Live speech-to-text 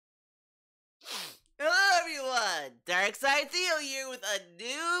Dark Side Theo here with a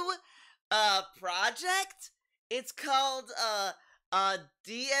new project. It's called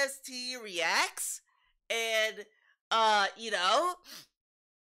DST Reacts, and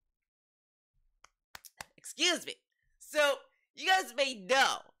excuse me. So you guys may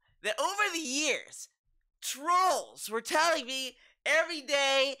know that over the years, trolls were telling me every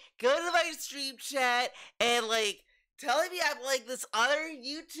day, go to my stream chat and telling me I'm like this other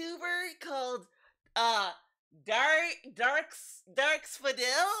YouTuber called Darks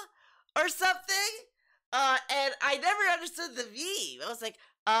Fadil or something. And I never understood the meme. I was like,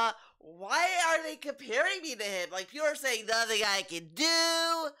 why are they comparing me to him? Like, people are saying nothing I can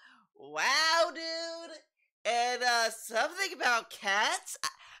do. Wow, dude. And something about cats.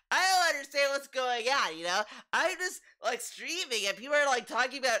 I don't understand what's going on, you know? I'm just streaming and people are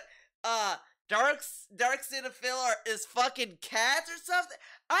talking about Dark Cinephil is fucking cats or something.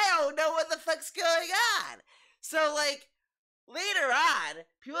 I don't know what the fuck's going on. So later on,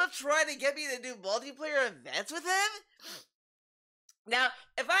 people are trying to get me to do multiplayer events with him. Now,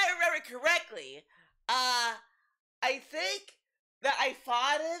 if I remember correctly, I think that I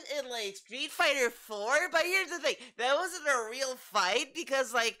fought him in Street Fighter 4, but here's the thing, that wasn't a real fight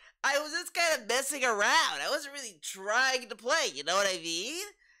because I was just kind of messing around. I wasn't really trying to play, you know what I mean?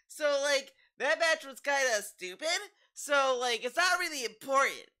 So that match was kind of stupid, so it's not really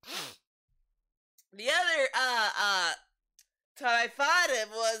important. The other time I fought him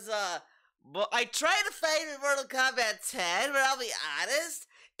was I tried to fight him in Mortal Kombat 10, but I'll be honest,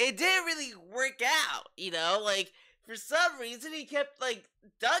 it didn't really work out, you know, for some reason, he kept,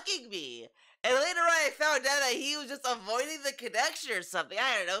 ducking me. And later on, I found out that he was just avoiding the connection or something.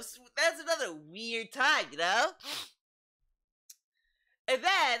 I don't know. That's another weird time, you know? And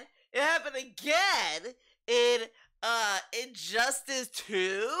then, it happened again in Injustice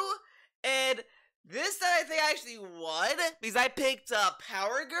 2. And this time, I think I actually won because I picked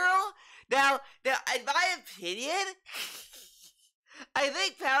Power Girl. Now, in my opinion, I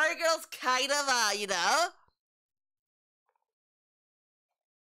think Power Girl's kind of, you know?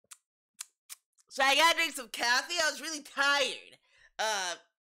 So I gotta drink some coffee. I was really tired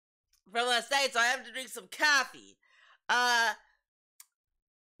from last night, so I have to drink some coffee.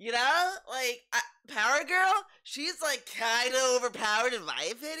 You know, Power Girl, she's kind of overpowered in my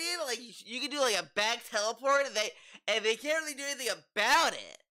opinion. You can do a back teleport, and they can't really do anything about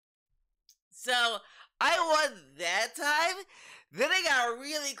it. So I won that time. Then I got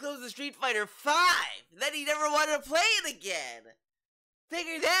really close to Street Fighter 5. Then he never wanted to play it again.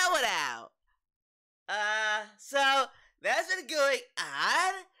 Figure that one out. So that's been going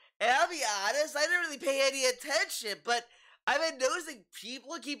on, and I'll be honest, I didn't really pay any attention, but I've been noticing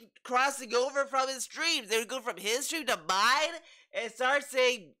people keep crossing over from his streams. They would go from his stream to mine and start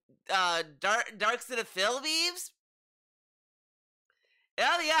saying, Dark Cinephil memes. And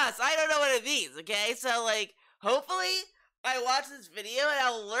I'll be honest, I don't know what it means, okay? So, hopefully, I watch this video and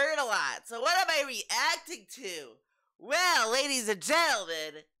I'll learn a lot. So what am I reacting to? Well, ladies and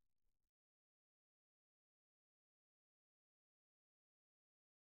gentlemen,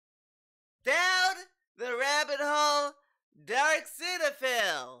 down the rabbit hole, Dark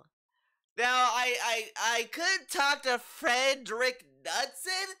Cinephil. Now, I couldn't talk to Frederick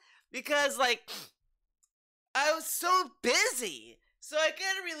Knudsen because, I was so busy. So I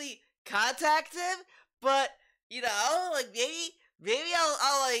couldn't really contact him, but, you know, maybe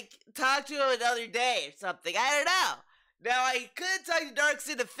I'll talk to him another day or something. I don't know. Now, I couldn't talk to Dark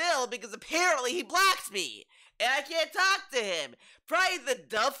Cinephil because apparently he blocked me. And I can't talk to him. Probably the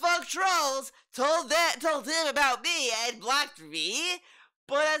dumb fuck trolls told him about me and blocked me.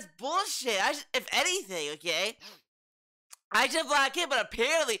 But that's bullshit. If anything, okay, I should block him. But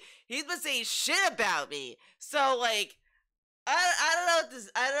apparently he's been saying shit about me. So I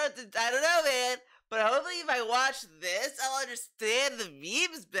don't know, man. But hopefully if I watch this, I'll understand the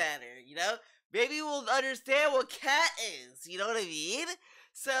memes better. You know, maybe we'll understand what cat is. You know what I mean?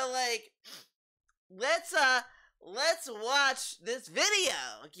 So let's watch this video,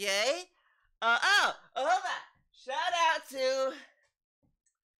 okay? Hold on. Shout out to,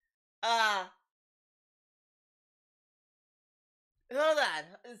 hold on.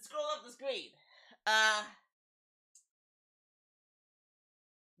 Scroll up the screen.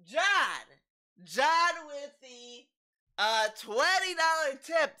 John with the, $20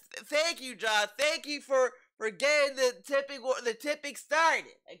 tip. Thank you, John. Thank you for getting the tipping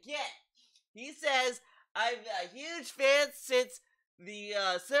started. Again, he says, I'm a huge fan since the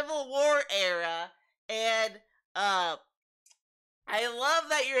Civil War era, and I I love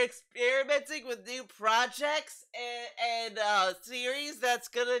that you're experimenting with new projects and series that's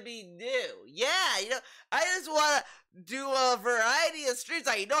gonna be new. Yeah, you know, I just wanna do a variety of streams.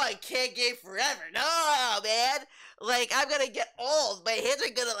 Like, you know, I can't game forever. No, man. Like, I'm gonna get old. My hands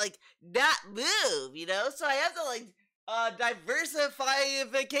are gonna, like, not move, you know? So I have to, like,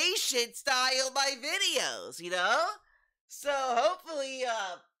 diversification style my videos, you know? So hopefully,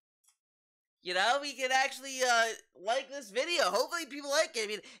 you know, we can actually, like this video. Hopefully people like it. I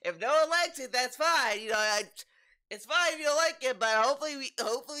mean, if no one likes it, that's fine. You know, it's fine if you don't like it, but hopefully we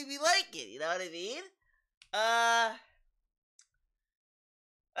like it. You know what I mean? Oh,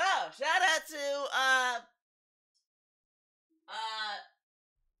 shout out to,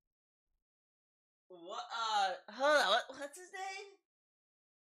 hold on, what's his name?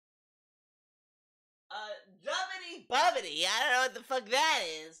 Jubbity Bubbity. I don't know what the fuck that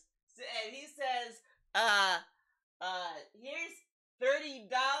is. And he says, here's $30.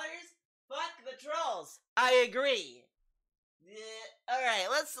 Fuck the trolls. I agree. Yeah, alright,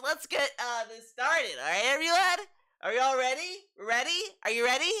 let's get, this started. Alright, everyone? Are y'all ready? Ready? Are you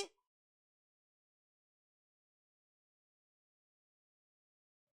ready?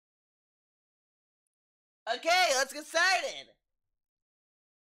 Okay, let's get started.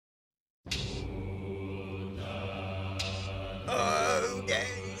 Okay.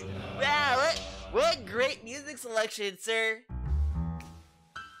 Wow, what great music selection, sir.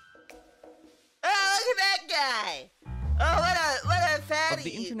 Oh, look at that guy. Oh, what a fatty. Of the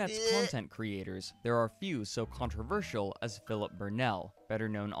internet's content creators, there are few so controversial as Philip Burnell, better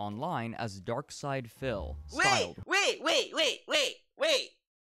known online as Darkside Phil. Wait.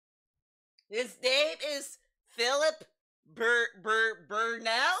 His name is Philip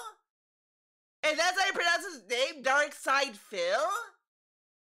Burnell? And that's how you pronounce his name? Darkside Phil?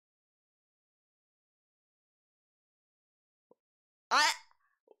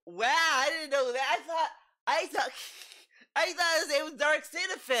 Wow, I didn't know that. I thought his name was Dark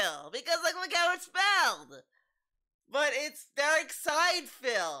Cinephil, because look how it's spelled. But it's Darkside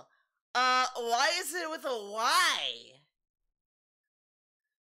Phil. Why is it with a Y?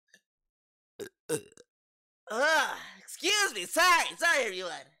 Excuse me, sorry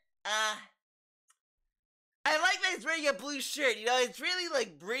everyone. I like that he's wearing a blue shirt, you know, it really,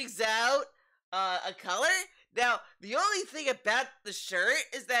 brings out, a color. Now, the only thing about the shirt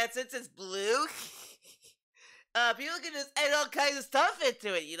is that since it's blue, people can just add all kinds of stuff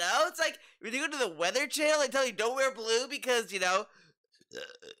into it, you know? It's like, when you go to the Weather Channel, they tell you don't wear blue because, you know,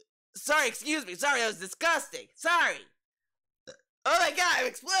 sorry, excuse me, sorry, that was disgusting, sorry. Oh my god, I'm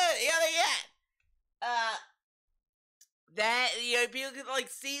exploding, oh my god. That, you know, people can,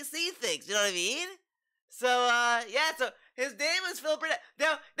 see things, you know what I mean? So, yeah, so, his name was Phil Burnett.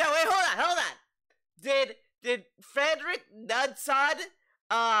 Now, wait, hold on. Did Frederick Knudson,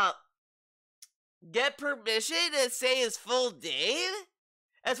 get permission to say his full name?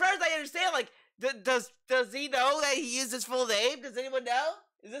 As far as I understand, does he know that he used his full name? Does anyone know?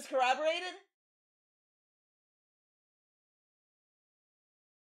 Is this corroborated?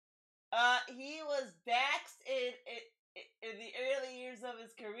 He was Daxed in the early years of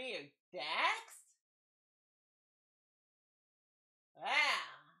his career. Daxed? Wow.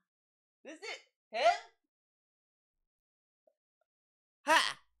 This is him?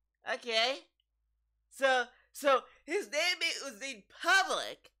 Ha! Okay. So his name was made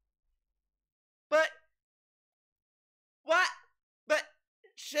public. But what? But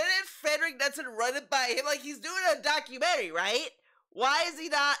shouldn't Frederick Knudson run it by him? He's doing a documentary, right? Why is he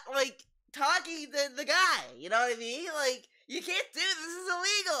not, talking to the guy? You know what I mean? You can't do this. This is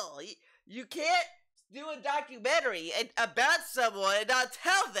illegal. You can't do a documentary about someone and not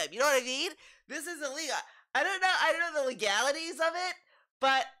tell them. You know what I mean? This is illegal. I don't know the legalities of it,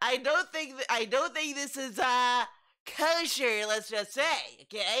 but I don't think this is kosher, let's just say,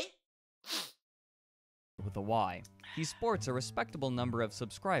 okay? With a Y. He sports a respectable number of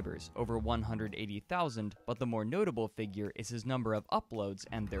subscribers, over 180,000, but the more notable figure is his number of uploads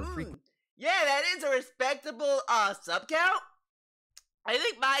and their frequency. Yeah, that is a respectable sub count. I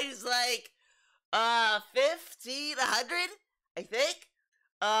think mine's 1,500, I think.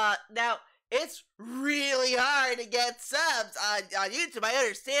 Now, it's really hard to get subs on YouTube. I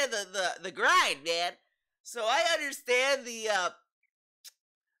understand the grind, man. So I understand the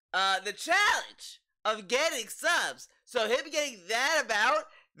challenge of getting subs. So him getting that amount,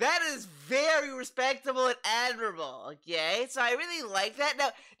 that is very respectable and admirable, okay? So I really like that.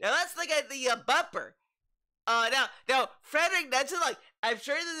 Now let's look at the bumper. Now, Frederick Knudson, I'm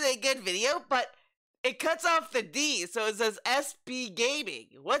sure this is a good video, but it cuts off the D, so it says SP Gaming.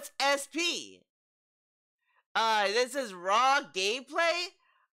 What's SP? This is raw gameplay.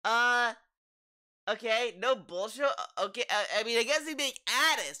 Okay, no bullshit. Okay, I mean, I guess he'd be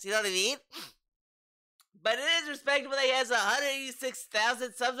honest, you know what I mean? But it is respectable that he has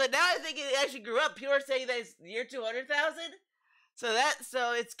 186,000 subs, but now I think it actually grew up. People are saying that it's near 200,000. So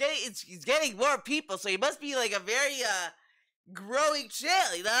he's getting more people, so he must be like a very, growing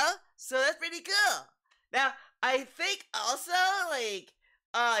channel, you know? So that's pretty cool. Now, I think also, like,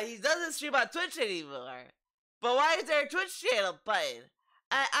 he doesn't stream on Twitch anymore. But why is there a Twitch channel button?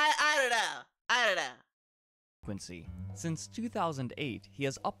 I don't know. I don't know. Since 2008, he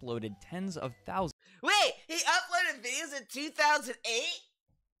has uploaded tens of thousands. Wait, he uploaded videos in 2008?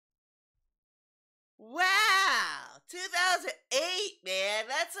 Wow, 2008, man.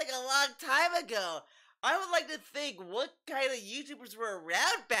 That's like a long time ago. I would like to think what kind of YouTubers were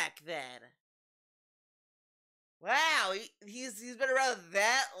around back then. Wow, he's been around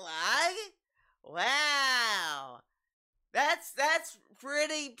that long? Wow. That's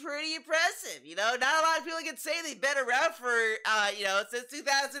pretty impressive, you know? Not a lot of people can say they've been around for, since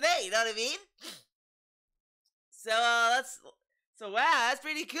 2008, you know what I mean? So, wow, that's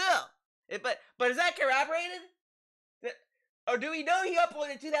pretty cool. But is that corroborated? Or do we know he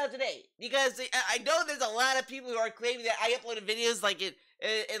uploaded in 2008? Because I know there's a lot of people who are claiming that I uploaded videos like in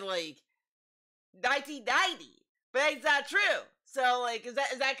like 1990, but it's not true. So like, is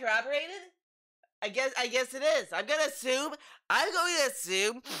that corroborated? I guess it is. I'm going to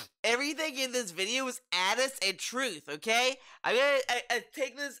assume everything in this video was honest and truth, okay? I'm going to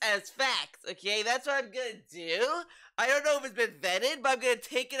take this as facts, okay? That's what I'm going to do. I don't know if it's been vetted, but I'm going to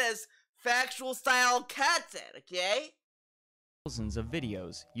take it as factual style content, okay? Thousands of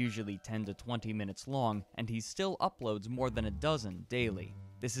videos, usually 10 to 20 minutes long, and he still uploads more than a dozen daily.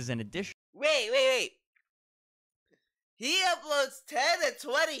 This is in addition. Wait. He uploads 10 to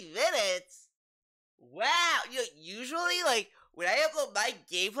 20 minutes? Wow, usually, like, when I upload my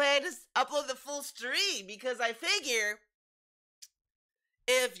gameplay, I just upload the full stream, because I figure,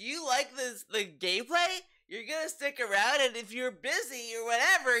 if you like the gameplay, you're gonna stick around, and if you're busy or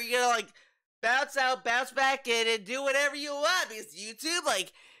whatever, you're gonna, like, bounce out, bounce back in, and do whatever you want, because YouTube,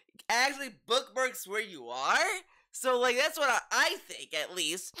 like, actually bookmarks where you are, so, like, that's what I think, at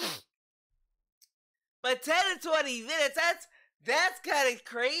least. But 10 to 20 minutes, that's kind of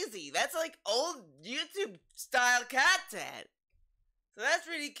crazy. That's like old YouTube style content. So that's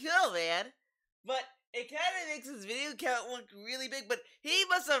pretty cool, man. But it kind of makes his video count look really big, but he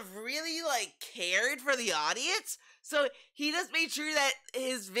must have really, like, cared for the audience. So he just made sure that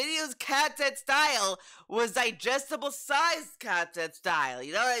his video's content style was digestible sized content style.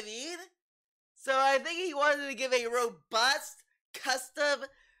 You know what I mean? So I think he wanted to give a robust, custom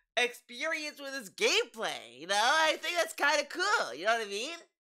experience with his gameplay, you know? I think that's kind of cool, you know what I mean?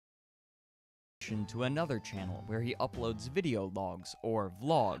 To another channel where he uploads video logs or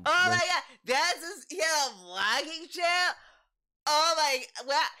vlogs. Oh my god, that's a vlogging channel? Oh my,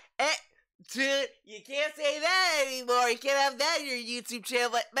 wow, dude, you can't say that anymore. You can't have that in your YouTube channel,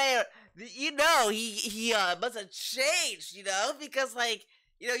 but man, you know, he must have changed, you know? Because, like,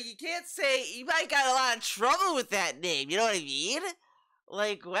 you know, you can't say, you might got a lot of trouble with that name, you know what I mean?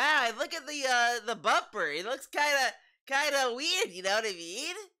 Like, wow, look at the bumper. It looks kind of weird, you know what I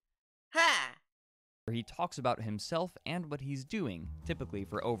mean? Huh. Where he talks about himself and what he's doing, typically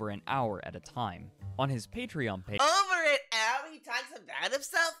for over an hour at a time. On his Patreon page. Over an hour he talks about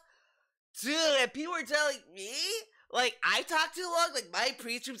himself? Dude, and people were telling me, like, I talk too long, like, my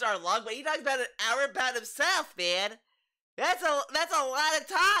pre-streams are long, but he talks about an hour about himself, man. That's a lot of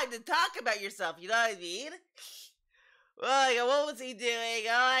time to talk about yourself, you know what I mean? Oh, what was he doing?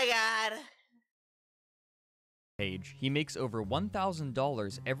 Oh my god. Page, he makes over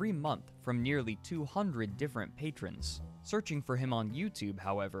 $1,000 every month from nearly 200 different patrons. Searching for him on YouTube,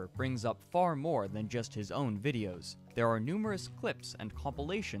 however, brings up far more than just his own videos. There are numerous clips and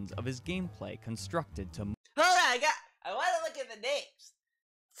compilations of his gameplay constructed to— Hold on, I want to look at the names.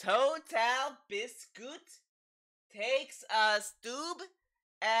 Total Biscuit takes a stube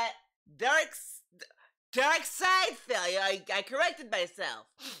at Dark Side Failure. I corrected myself.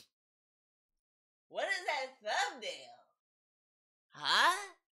 What is that thumbnail?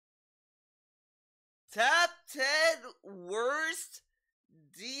 Huh? Top 10 worst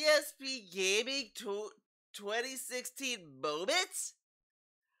DSP Gaming 2016 moments?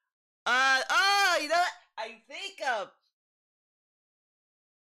 Oh, you know what? I think,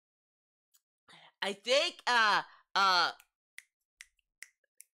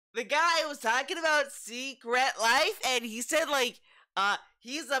 the guy was talking about Secret Life, and he said, like,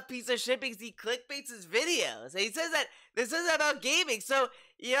 he's a piece of shit because he clickbaits his videos. And he says that this isn't about gaming. So,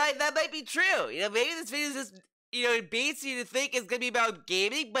 you know, that might be true. You know, maybe this video is just, you know, it baits you to think it's going to be about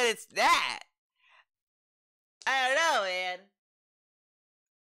gaming, but it's not. I don't know, man.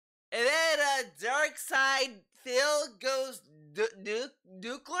 And then, Dark Side Phil goes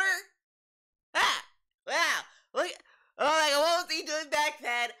nuclear? Ah! Wow! Look, oh my god, what was he doing back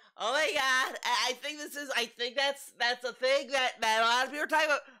then? Oh my god, I think that's a thing that a lot of people are talking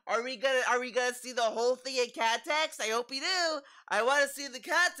about. Are we gonna see the whole thing in context? I hope we do. I want to see the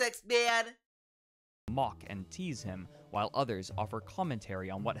context, man. Mock and tease him, while others offer commentary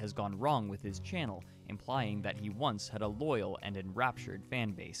on what has gone wrong with his channel, implying that he once had a loyal and enraptured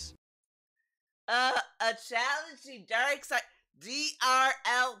fan base. A challenging Dark Side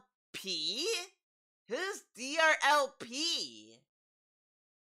DRLP? Who's DRLP?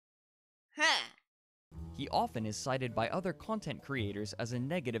 Huh. He often is cited by other content creators as a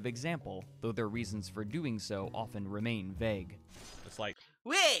negative example, though their reasons for doing so often remain vague. It's like,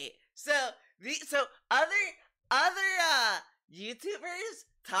 wait, so other YouTubers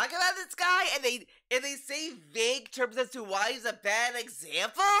talk about this guy and they say vague terms as to why he's a bad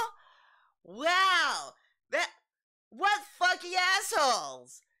example? Wow, what fucking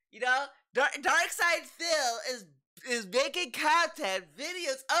assholes! You know, Darkside Phil is making content,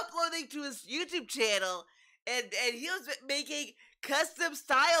 videos, uploading to his YouTube channel, and he was making custom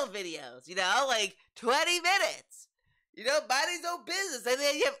style videos, you know, like 20 minutes. You know, minding his own business. And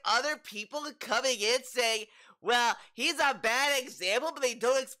then you have other people coming in saying, well, he's a bad example, but they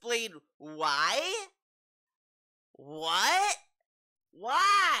don't explain why? What?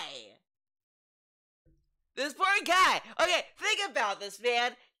 Why? This poor guy. Okay, think about this,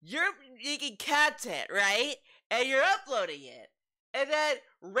 man. You're making content, right? And you're uploading it. And then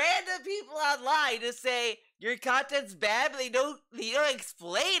random people online just say your content's bad, but they don't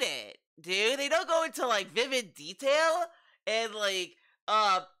explain it, dude. They don't go into like vivid detail and like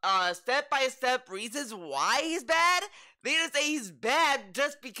step-by-step reasons why he's bad. They just say he's bad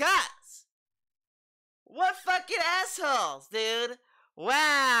just because. What fucking assholes, dude?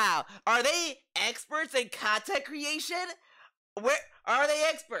 Wow. Are they experts in content creation? Where are they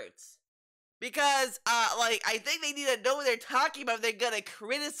experts? Because, like, I think they need to know what they're talking about if they're gonna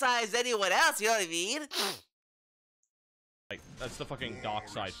criticize anyone else, you know what I mean? Like, that's the fucking Dark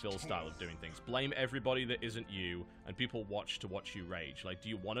Side Phil style of doing things. Blame everybody that isn't you, and people watch to watch you rage. Like, do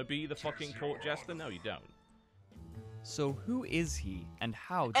you want to be the fucking court jester? No, you don't. So who is he, and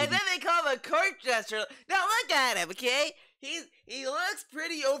how did And then they call him a court jester. Now look at him, okay? He looks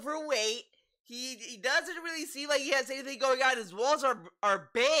pretty overweight. He doesn't really seem like he has anything going on. His walls are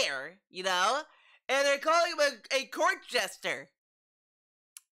bare, you know? And they're calling him a court jester.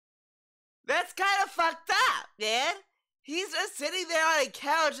 That's kind of fucked up, man. He's just sitting there on a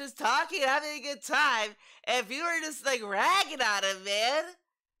couch just talking and having a good time, and people are just like ragging on him, man.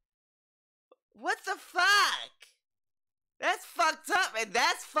 What the fuck? That's fucked up, and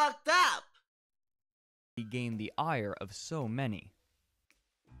that's fucked up. he gain the ire of so many?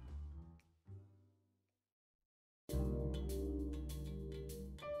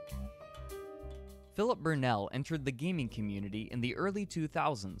 Philip Burnell entered the gaming community in the early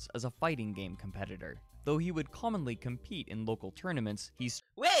 2000s as a fighting game competitor. Though he would commonly compete in local tournaments,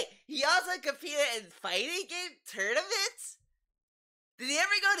 Wait, he also competed in fighting game tournaments? Did he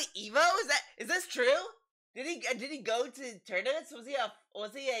ever go to EVO? Is this true? Did he go to tournaments? Was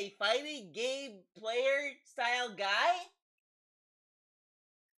he a fighting game player style guy?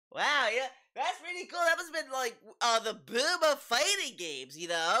 Wow, yeah, that's pretty cool. That must have been like the boom of fighting games, you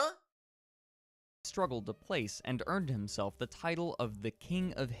know? struggled to place and earned himself the title of the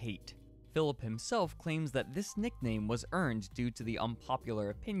King of Hate. Philip himself claims that this nickname was earned due to the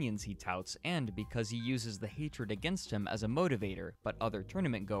unpopular opinions he touts and because he uses the hatred against him as a motivator, but other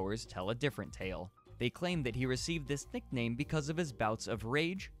tournament goers tell a different tale. They claim that he received this nickname because of his bouts of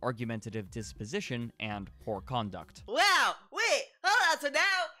rage, argumentative disposition, and poor conduct. Wow, wait, hold on, so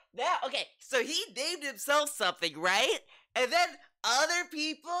now, okay, so he named himself something, right? And then other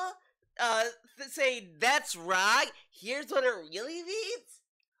people, say, that's wrong, here's what it really means?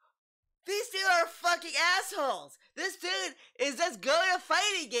 These two are fucking assholes. This dude is just going to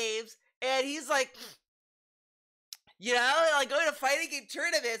fighting games, and he's like, you know, like going to fighting game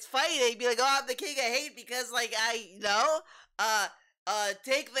tournaments, fighting, be like, oh, I'm the king of hate because, like,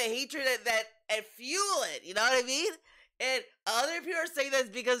 take the hatred and fuel it, you know what I mean? And other people are saying that's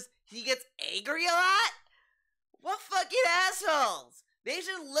because he gets angry a lot? What fucking assholes? They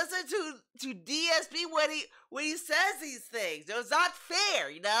should listen to DSP when he says these things. It's not fair,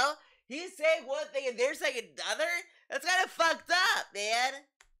 you know? He's saying one thing and they're saying another. That's kind of fucked up, man.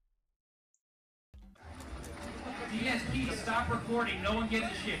 DSP, stop recording. No one gives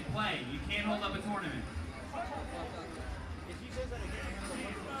a shit. Play. You can't hold up a tournament.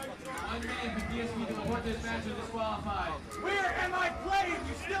 One man for DSP to report this match is disqualified. Where am I playing?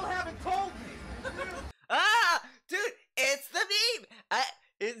 You still haven't told me. Dude, it's the meme.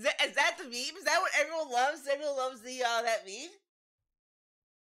 Is that the meme? Is that what everyone loves? Everyone loves the that meme.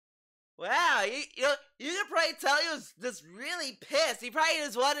 Wow, you can probably tell he was just really pissed. He probably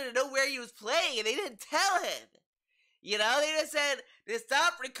just wanted to know where he was playing, and they didn't tell him. You know, they just said to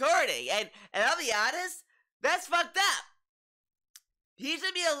stop recording. And I'll be honest, that's fucked up. He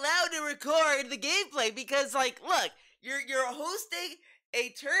should be allowed to record the gameplay because, like, look, you're hosting a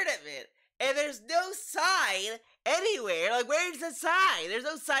tournament, and there's no sign anywhere. Like, where's the sign? There's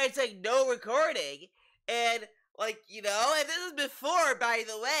no sign saying no recording. And, like, you know, and this is before, by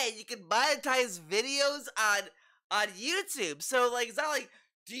the way, you can monetize videos on YouTube. So, like, it's not like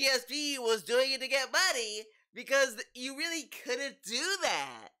DSP was doing it to get money, because you really couldn't do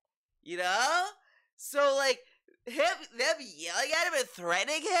that, you know? So, like, them yelling at him and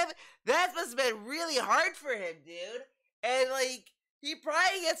threatening him, that must have been really hard for him, dude. And, like, he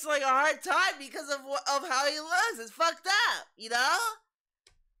probably gets, like, a hard time because of how he looks. It's fucked up, you know?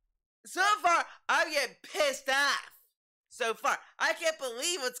 So far, I'm getting pissed off. So far. I can't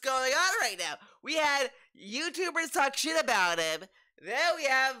believe what's going on right now. We had YouTubers talk shit about him. Then we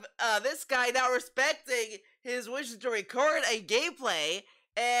have this guy not respecting his wishes to record a gameplay.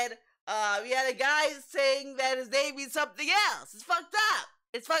 And we had a guy saying that his name means something else. It's fucked up.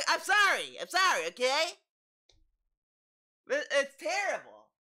 I'm sorry, okay? It's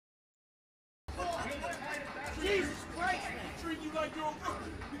terrible. Jesus Christ, man. Treat you like you're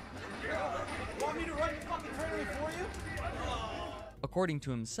want me to run the fucking tournament for you? According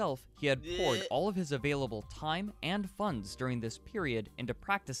to himself, he had poured all of his available time and funds during this period into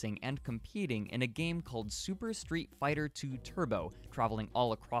practicing and competing in a game called Super Street Fighter 2 Turbo, traveling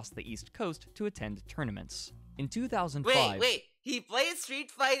all across the East Coast to attend tournaments. In 2005... Wait, he played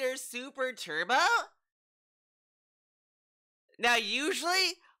Street Fighter Super Turbo? Now,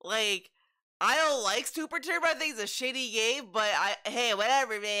 usually, like, I don't like Super Turbo, I think it's a shitty game, but hey,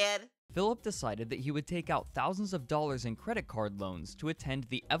 whatever, man. Philip decided that he would take out thousands of dollars in credit card loans to attend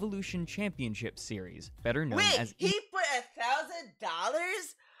the Evolution Championship Series, better known as he put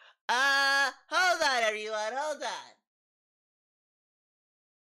 $1,000? Hold on, everyone, hold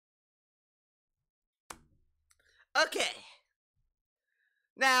on. Okay.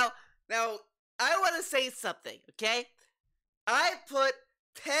 Now, I want to say something, okay? I put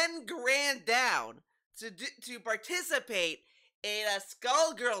 10 grand down to participate in a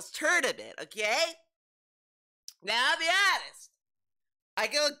Skullgirls tournament, okay? Now, I'll be honest. I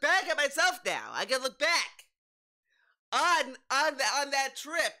can look back at myself now. I can look back on that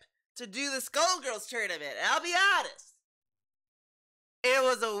trip to do the Skullgirls tournament. And I'll be honest. It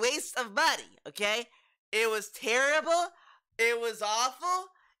was a waste of money, okay? It was terrible. It was awful.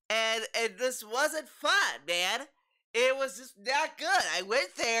 And this wasn't fun, man. It was just not good. I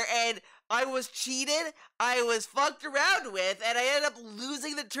went there and I was cheated, I was fucked around with, and I ended up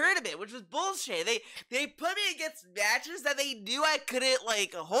losing the tournament, which was bullshit. They put me against matches that they knew I couldn't,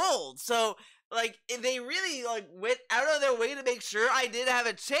 like, hold. So, like, they really, like, went out of their way to make sure I didn't have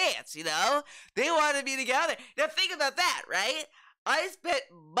a chance, you know? They wanted me to get out there. Now, think about that, right? I spent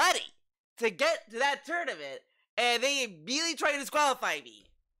money to get to that tournament, and they immediately tried to disqualify me.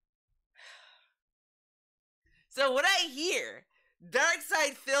 So when I hear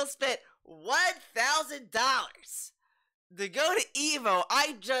Darkside Phil spent $1,000 to go to Evo,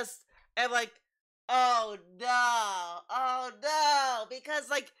 I just am like, oh no, because,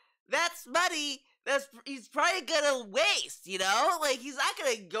 like, that's money he's probably gonna waste, you know? Like, he's not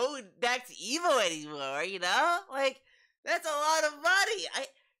gonna go back to Evo anymore, you know? Like, that's a lot of money.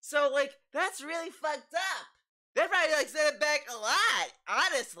 So, like, that's really fucked up. They probably, like, sent it back a lot,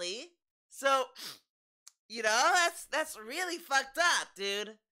 honestly. So, you know, that's really fucked up,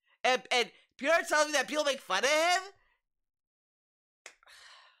 dude. And people are telling me that people make fun of him?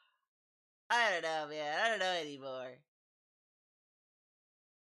 I don't know, man. I don't know anymore.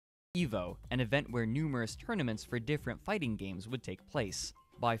 Evo, an event where numerous tournaments for different fighting games would take place.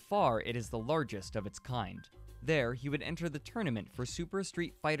 By far, it is the largest of its kind. There, he would enter the tournament for Super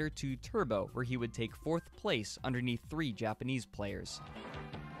Street Fighter 2 Turbo, where he would take 4th place underneath 3 Japanese players.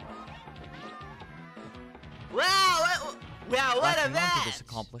 Wow, Wow, what a Latching onto match! this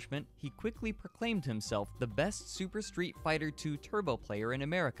accomplishment, he quickly proclaimed himself the best Super Street Fighter II Turbo player in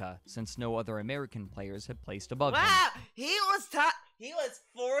America, since no other American players had placed above him. Wow, he was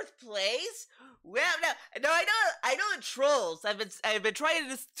 4th place. Well, no, I know the trolls. I've been trying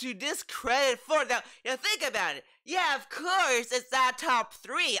to discredit 4th. Now think about it. Yeah, of course it's not top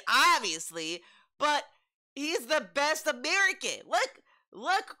 3, obviously, but he's the best American.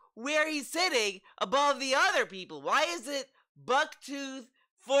 Look where he's sitting above the other people. Why is it Bucktooth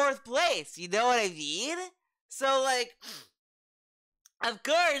 4th place? You know what I mean? So like, of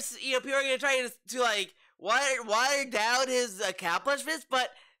course, you know, people are gonna try to like water down his accomplishments, but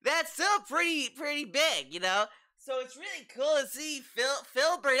that's still pretty big, you know. So it's really cool to see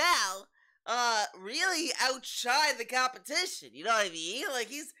Phil Burnell really outshine the competition. You know what I mean? Like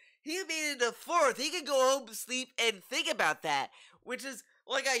he made it to 4th. He could go home, sleep, and think about that, which is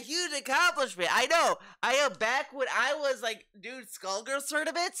like a huge accomplishment. I know. Back when I was like doing Skullgirls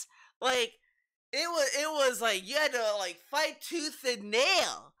tournaments, like it was like you had to like fight tooth and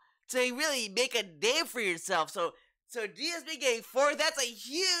nail to really make a name for yourself. So DSP getting 4th, that's a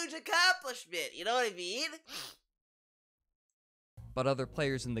huge accomplishment. You know what I mean? But other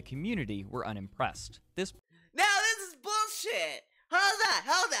players in the community were unimpressed. This is bullshit.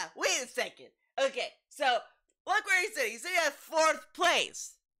 Hold on. Wait a second. Okay, so look where he's sitting. He's sitting at 4th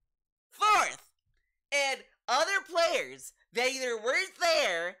place. 4th. And other players that either weren't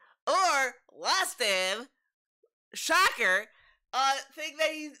there or lost him, shocker, think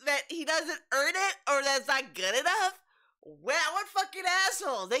that he doesn't earn it or that's not good enough. Wow, what fucking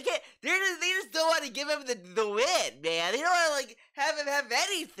assholes! They just don't want to give him the win, man. They don't want to like have him have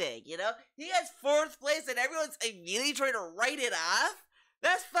anything, you know. He has 4th place and everyone's immediately trying to write it off.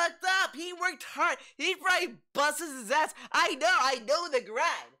 That's fucked up. He worked hard. He probably busts his ass. I know the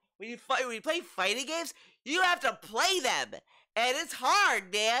grind. When you play fighting games, you have to play them, and it's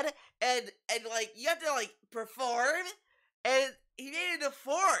hard, man. And like you have to like perform, and he made it to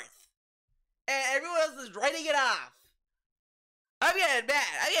 4th, and everyone else is writing it off. I'm getting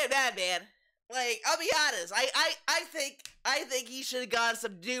mad, man. Like, I'll be honest. I think he should have gotten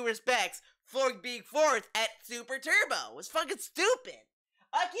some due respects for being 4th at Super Turbo. It was fucking stupid.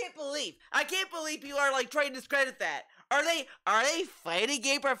 I can't believe people are like trying to discredit that. Are they fighting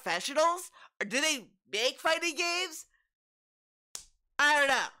game professionals? Or do they make fighting games? I don't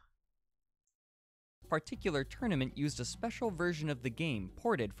know. particular tournament used a special version of the game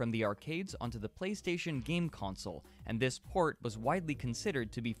ported from the arcades onto the PlayStation game console, and this port was widely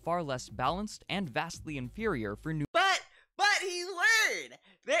considered to be far less balanced and vastly inferior for new. But he learned.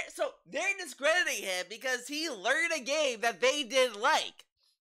 They're discrediting him because he learned a game that they didn't like.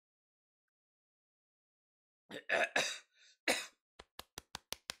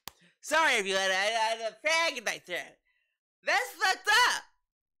 Sorry, everyone. I had a frag in my throat. That's fucked up.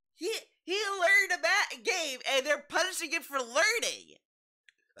 He learned a game, and they're punishing him for learning.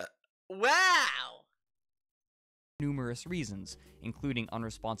 Wow. Numerous reasons, including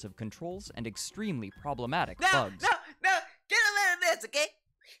unresponsive controls and extremely problematic No, bugs. get a little of this, okay?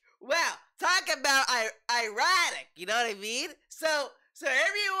 Wow, talk about ironic, you know what I mean? So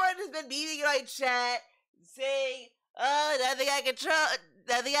everyone has been meeting in my chat, saying, oh, nothing I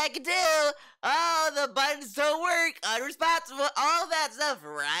can do, oh, the buttons don't work, unresponsive, all that stuff,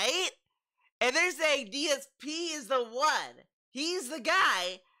 right? And they're saying DSP is the one. He's the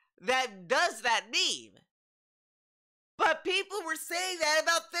guy that does that meme. But people were saying that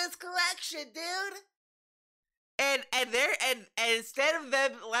about this collection, dude. And instead of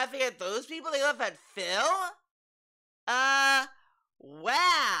them laughing at those people, they laugh at Phil?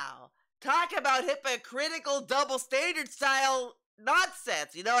 Wow. Talk about hypocritical double standard style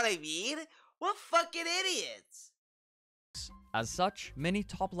nonsense, you know what I mean? What fucking idiots. As such, many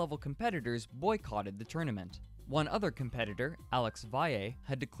top-level competitors boycotted the tournament. One other competitor, Alex Valle,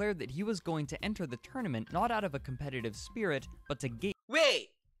 had declared that he was going to enter the tournament not out of a competitive spirit, but to gain. Wait,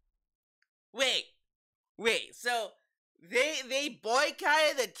 so they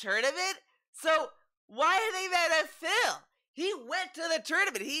boycotted the tournament? So why are they mad at Phil? He went to the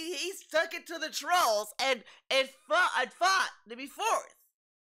tournament. He stuck it to the trolls and fought to be fourth.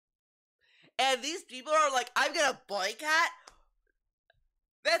 And these people are like, I'm gonna boycott?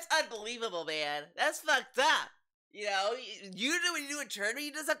 That's unbelievable, man. That's fucked up. You know, usually when you do a tournament,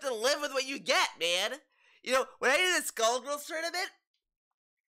 you just have to live with what you get, man. You know, when I did the Skullgirls tournament,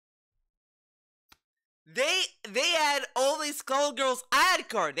 they had only Skullgirls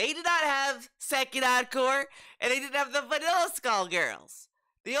Encore. They did not have second Encore, and they didn't have the vanilla Skullgirls.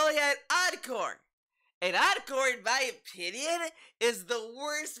 They only had Encore. And Encore, in my opinion, is the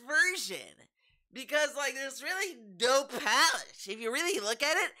worst version. because, like, there's really no polish. If you really look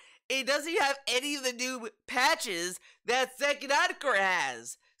at it, it doesn't have any of the new patches that Second Encore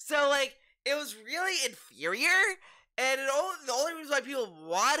has. So, like, it was really inferior, and the only reason why people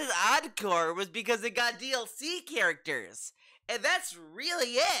wanted Encore was because it got DLC characters. And that's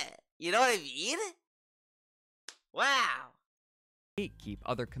really it. You know what I mean? Wow. Gatekeep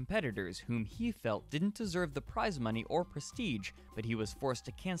other competitors whom he felt didn't deserve the prize money or prestige, but he was forced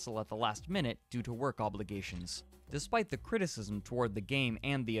to cancel at the last minute due to work obligations. Despite the criticism toward the game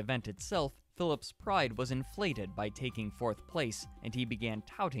and the event itself, Philip's pride was inflated by taking 4th place, and he began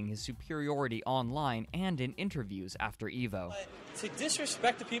touting his superiority online and in interviews after EVO. But to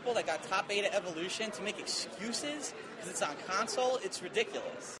disrespect the people that got top 8 at Evolution, to make excuses because it's on console, it's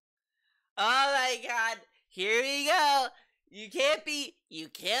ridiculous. Oh my god, here we go. You can't be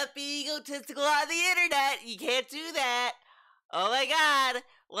egotistical on the internet. You can't do that. Oh my god.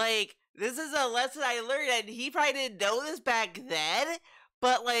 Like, this is a lesson I learned, and he probably didn't know this back then,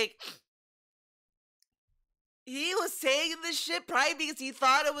 but, like, he was saying this shit probably because he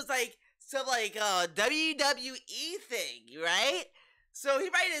thought it was, like, some, like, WWE thing, right? So he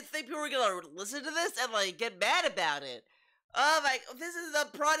probably didn't think people were gonna listen to this and, like, get mad about it. Oh my, this is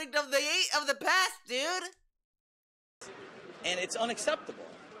the product of the past, dude. And it's unacceptable.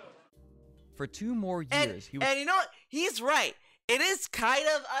 For 2 more years, and you know what? He's right. It is kind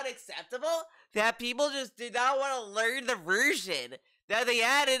of unacceptable that people just did not want to learn the version that they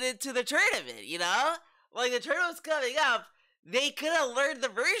added into the tournament, you know? Like, the tournament was coming up, they could have learned the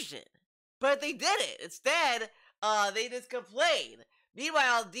version, but they didn't. Instead, they just complained.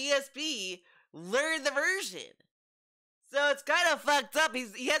 Meanwhile, DSP learned the version. So it's kind of fucked up.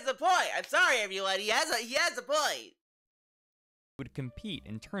 He has a point. I'm sorry, everyone. He has a point. Would compete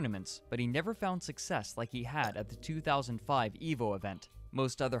in tournaments, but he never found success like he had at the 2005 EVO event.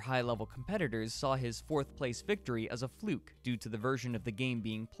 Most other high-level competitors saw his 4th place victory as a fluke due to the version of the game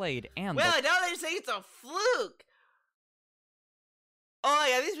being played and well, now they're saying it's a fluke. Oh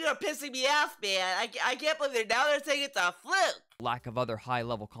yeah, these people are pissing me off, man. I can't believe they're saying it's a fluke. Lack of other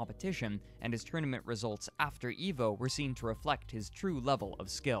high-level competition, and his tournament results after EVO were seen to reflect his true level of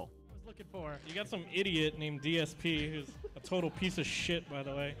skill. Looking for. You got some idiot named DSP who's a total piece of shit, by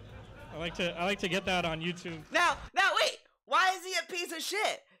the way. I like to get that on YouTube. Now wait. Why is he a piece of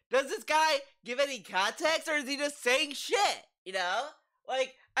shit? Does this guy give any context, or is he just saying shit? You know?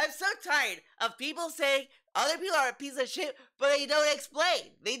 Like, I'm so tired of people saying other people are a piece of shit, but they don't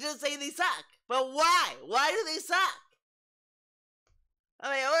explain. They just say they suck. But why? Why do they suck?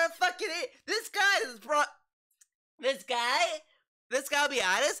 I mean, what a fucking idiot. This guy, I'll be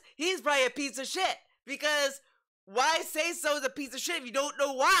honest, he's probably a piece of shit. Because why say someone's a piece of shit if you don't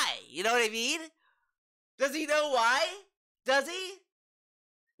know why? You know what I mean? Does he know why? Does he?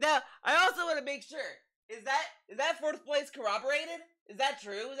 Now, I also want to make sure. Is that 4th place corroborated? Is that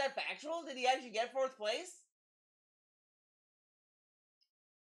true? Is that factual? Did he actually get 4th place?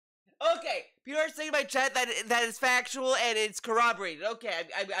 Okay, people are saying in my chat that is factual and it's corroborated. Okay,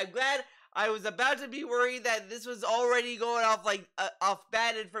 I'm glad. I was about to be worried that this was already going off, like, off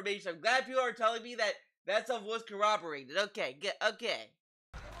bad information. I'm glad people are telling me that stuff was corroborated. Okay, okay.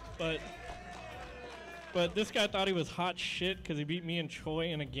 But this guy thought he was hot shit because he beat me and Choi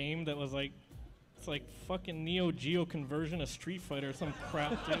in a game that was like, it's like fucking Neo Geo conversion of Street Fighter or some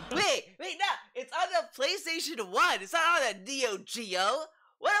crap, dude. wait, no, it's on the PlayStation 1. It's not on the Neo Geo.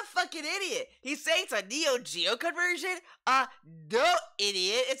 What a fucking idiot. He's saying it's a Neo Geo conversion? No,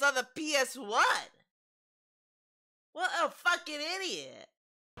 idiot. It's on the PS1. What a fucking idiot.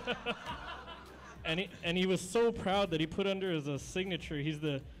 and he was so proud that he put under as a signature, he's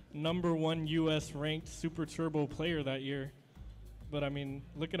the #1 US ranked Super Turbo player that year. But I mean,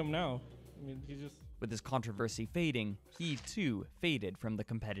 look at him now. I mean, he's just... With his controversy fading, he too faded from the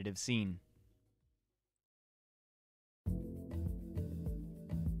competitive scene.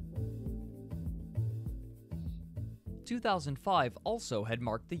 ...2005 also had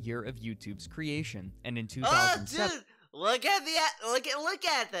marked the year of YouTube's creation, and in 2007... Oh, dude! Look at that!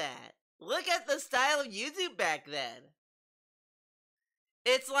 Look at the style of YouTube back then!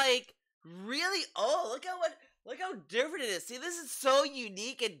 It's like, really, look how different it is. See, this is so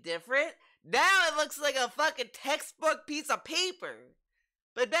unique and different. Now it looks like a fucking textbook piece of paper.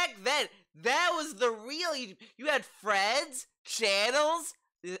 But back then, that was the real YouTube. You had friends, channels,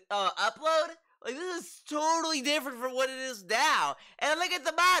 upload. Like, this is totally different from what it is now. And look at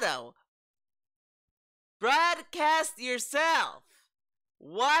the motto. Broadcast yourself.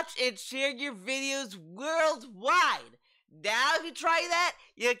 Watch and share your videos worldwide. Now, if you try that,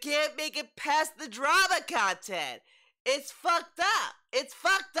 you can't make it past the drama content. it's fucked up. It's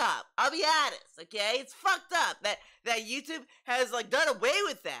fucked up. I'll be honest, okay? It's fucked up that YouTube has like done away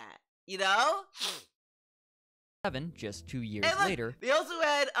with that, you know? Just 2 years And look, later, they also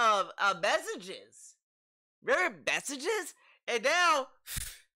had messages. Remember messages? And now,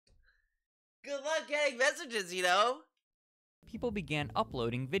 good luck getting messages, you know? people began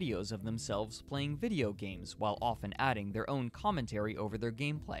uploading videos of themselves playing video games while often adding their own commentary over their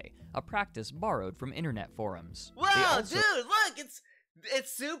gameplay, a practice borrowed from internet forums. Wow, dude, look, it's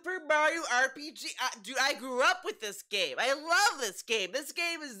Super Mario RPG. Dude, I grew up with this game. I love this game. This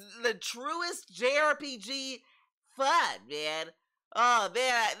game is the truest JRPG fun, man. Oh,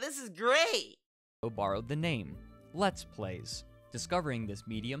 man, this is great. Borrowed the name, Let's Plays. Discovering this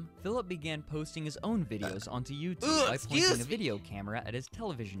medium, Philip began posting his own videos onto YouTube by pointing a video camera at his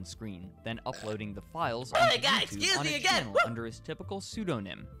television screen, then uploading the files onto YouTube on a channel under his typical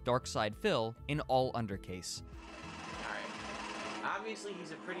pseudonym, Darkside Phil, in all undercase. Alright. Obviously,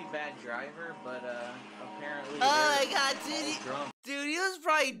 he's a pretty bad driver, but, apparently... Oh my god, dude, he was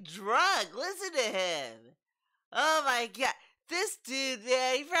probably drunk. Listen to him. Oh my god. This dude,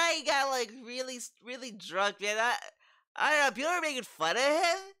 man, he probably got, like, really, really drunk, man. I don't know, people are making fun of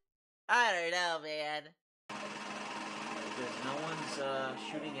him? I don't know, man. Because no one's,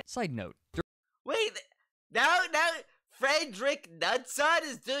 shooting at... Side note. Wait, now Frederick Nunson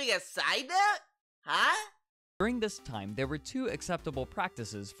is doing a side note? Huh? During this time, there were two acceptable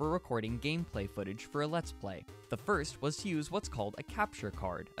practices for recording gameplay footage for a Let's Play. The first was to use what's called a capture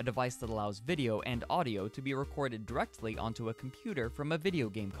card, a device that allows video and audio to be recorded directly onto a computer from a video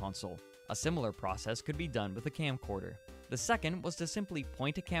game console. A similar process could be done with a camcorder. The second was to simply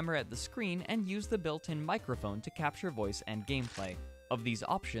point a camera at the screen and use the built-in microphone to capture voice and gameplay. Of these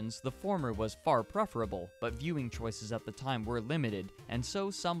options, the former was far preferable, but viewing choices at the time were limited, and so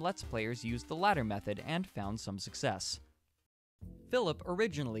some Let's Players used the latter method and found some success. Philip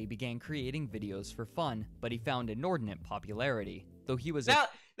originally began creating videos for fun, but he found inordinate popularity, though he was Now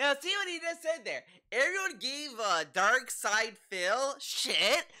see what he just said there. Everyone gave Darkside Phil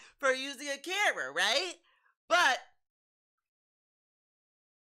shit for using a camera, right? But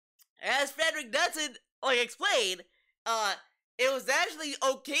as Frederick Nunson explained, it was actually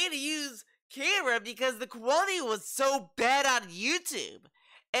okay to use camera because the quality was so bad on YouTube.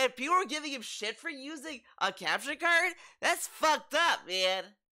 And people were giving him shit for using a capture card? That's fucked up, man.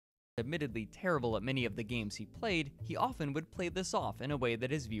 Admittedly terrible at many of the games he played, he often would play this off in a way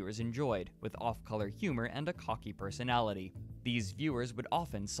that his viewers enjoyed, with off-color humor and a cocky personality. These viewers would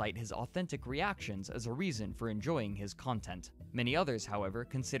often cite his authentic reactions as a reason for enjoying his content. Many others, however,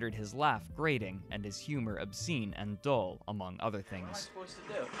 considered his laugh grating and his humor obscene and dull, among other things. What am I supposed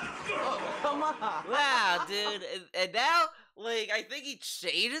to do? Oh, come on! Wow, dude. And now, I think he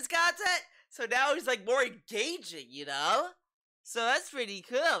changed his content, so now he's, more engaging, you know? So that's pretty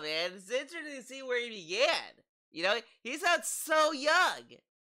cool, man. It's interesting to see where he began. You know, he sounds so young.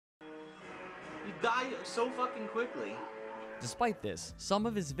 You died so fucking quickly. Despite this, some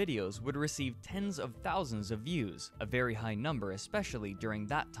of his videos would receive tens of thousands of views, a very high number especially during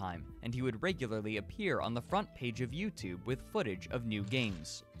that time, and he would regularly appear on the front page of YouTube with footage of new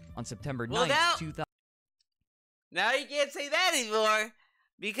games. On September 9th, 2000... Now you can't say that anymore,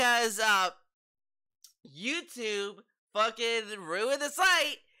 because, YouTube fucking ruined the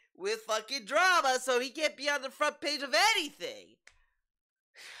site with fucking drama, so he can't be on the front page of anything.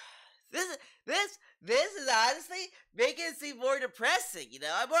 This is honestly making it seem more depressing, you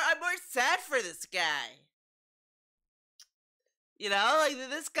know? I'm more sad for this guy. You know,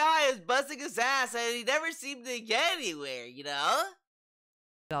 this guy is busting his ass and he never seemed to get anywhere, you know?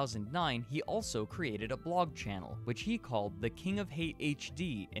 2009, he also created a blog channel, which he called The King of Hate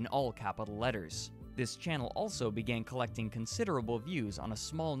HD in all capital letters. This channel also began collecting considerable views on a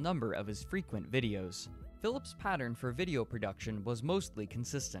small number of his frequent videos. Philip's pattern for video production was mostly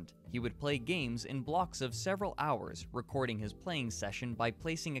consistent. He would play games in blocks of several hours, recording his playing session by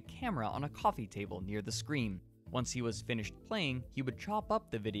placing a camera on a coffee table near the screen. Once he was finished playing, he would chop up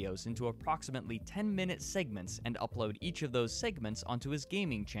the videos into approximately 10-minute segments and upload each of those segments onto his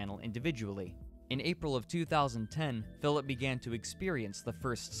gaming channel individually. In April of 2010, Philip began to experience the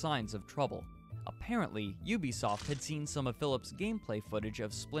first signs of trouble. Apparently, Ubisoft had seen some of Philip's gameplay footage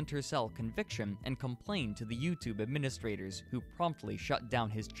of Splinter Cell Conviction and complained to the YouTube administrators, who promptly shut down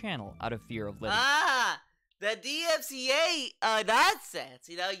his channel out of fear of litigation. The DMCA nonsense,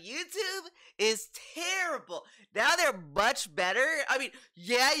 you know, YouTube is terrible. Now they're much better. I mean,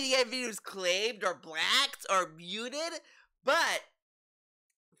 yeah, you get videos claimed or blacked or muted, but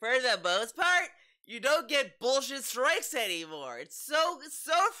for the most part, you don't get bullshit strikes anymore. It's so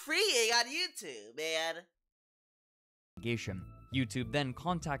freeing on YouTube, man. YouTube then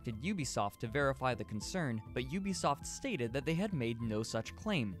contacted Ubisoft to verify the concern, but Ubisoft stated that they had made no such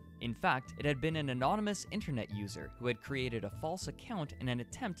claim. In fact, it had been an anonymous internet user who had created a false account in an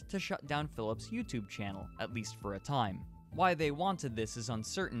attempt to shut down Philip's YouTube channel, at least for a time. Why they wanted this is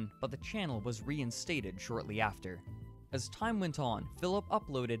uncertain, but the channel was reinstated shortly after. As time went on, Philip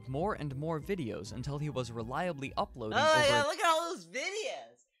uploaded more and more videos until he was reliably uploading Oh yeah, look at all those videos!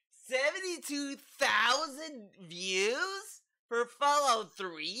 72,000 views for Fallout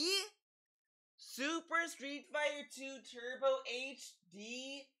 3? Super Street Fighter 2 Turbo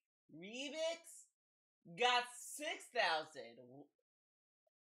HD Remix got 6,000.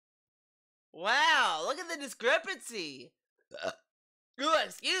 Wow, look at the discrepancy. Oh,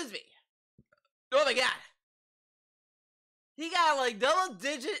 excuse me. Oh my god. He got like double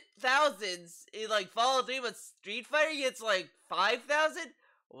digit thousands in like Fallout 3, but Street Fighter gets like 5,000?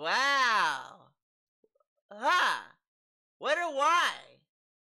 Wow. Huh. Wonder why.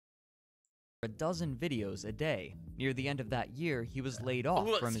 a dozen videos a day. Near the end of that year, he was laid off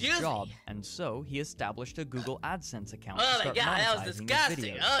Ooh, from his excuse job, me. and so he established a Google AdSense account to Oh my start god, that was monetizing his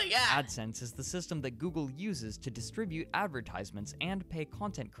disgusting. videos. Oh yeah. AdSense is the system that Google uses to distribute advertisements and pay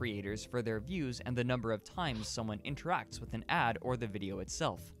content creators for their views and the number of times someone interacts with an ad or the video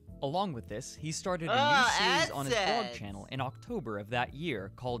itself. Along with this, he started a new series on his blog AdSense. channel in October of that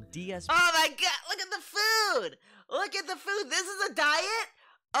year called DSP Oh my god, look at the food! Look at the food! This is a diet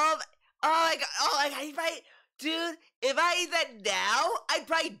of... oh my god, if I... dude, if I eat that now, I'd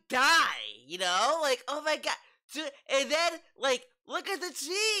probably die, you know? Like, oh my god. Dude, and then, like, look at the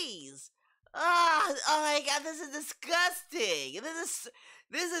cheese! Oh my god, this is disgusting!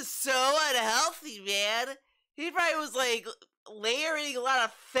 This is so unhealthy, man! He probably was, like, layering a lot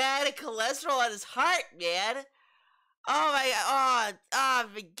of fat and cholesterol on his heart, man! Oh my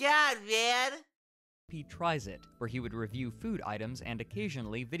god, man! He Tries It, where he would review food items and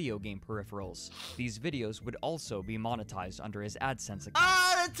occasionally video game peripherals. These videos would also be monetized under his AdSense account.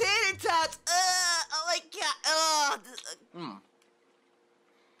 Oh, the tater tots! Oh my god! Oh,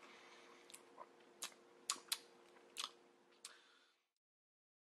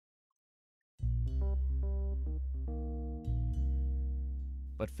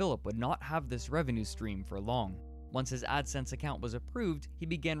 But Philip would not have this revenue stream for long. Once his AdSense account was approved, he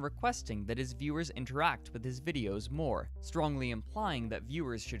began requesting that his viewers interact with his videos more, strongly implying that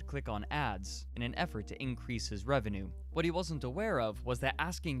viewers should click on ads in an effort to increase his revenue. What he wasn't aware of was that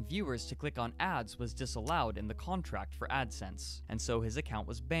asking viewers to click on ads was disallowed in the contract for AdSense, and so his account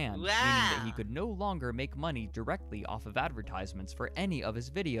was banned, meaning that he Wow. could no longer make money directly off of advertisements for any of his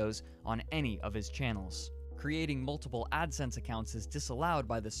videos on any of his channels. Creating multiple AdSense accounts is disallowed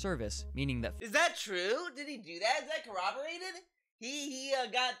by the service, meaning that is that true? Did he do that? Is that corroborated? He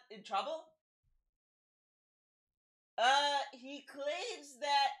got in trouble? He claims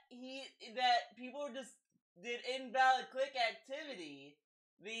that people just did invalid click activity.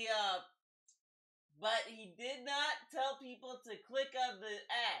 But he did not tell people to click on the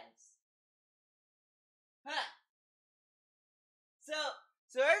ads. Huh.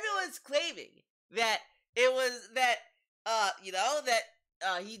 So everyone's claiming that it was that,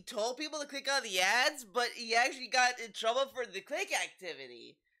 he told people to click on the ads, but he actually got in trouble for the click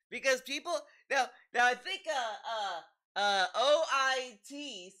activity. Because people, now I think,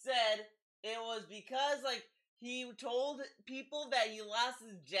 OIT said it was because, like, he told people that he lost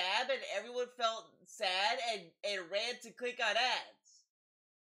his jab and everyone felt sad and ran to click on ads.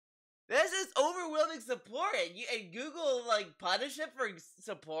 This is overwhelming support, and Google, like, punish him for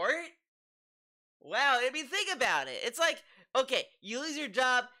support? Wow, I mean, think about it. It's like, okay, you lose your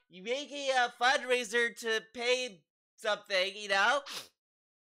job, you make a fundraiser to pay something, you know?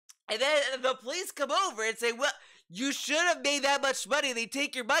 And then the police come over and say, well, you should have made that much money. They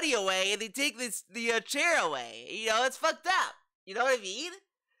take your money away, and they take the chair away. You know, it's fucked up. You know what I mean?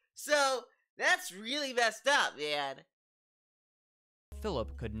 So, that's really messed up, man.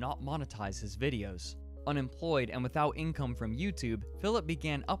 Philip could not monetize his videos. Unemployed and without income from YouTube, Philip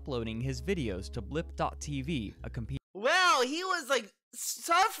began uploading his videos to Blip.tv, a competing Wow, he was, like,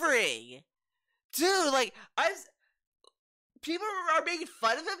 suffering. Dude, like, people are making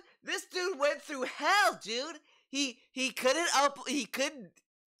fun of him. This dude went through hell, dude. He couldn't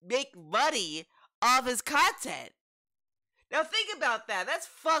make money off his content. Now think about that. That's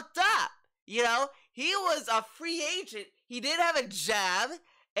fucked up. You know, he was a free agent. He didn't have a job,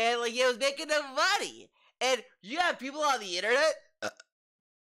 and like he was making enough money. And you have people on the internet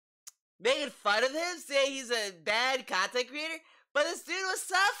making fun of him, saying he's a bad content creator, but this dude was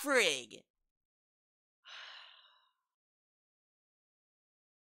suffering.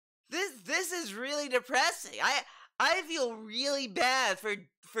 This is really depressing. I feel really bad for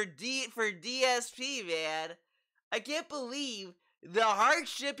DSP, man. I can't believe the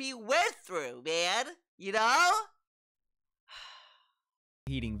hardship he went through, man. You know?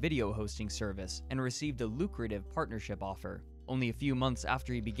 Heating video hosting service and received a lucrative partnership offer. Only a few months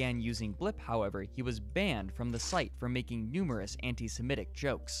after he began using Blip, however, he was banned from the site for making numerous anti-Semitic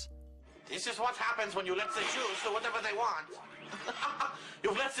jokes. This is what happens when you let the Jews do whatever they want.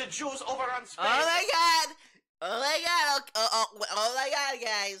 You've let the Jews overrun space. Oh my god! Oh my god! Oh my god,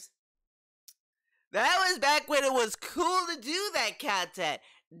 guys! That was back when it was cool to do that content.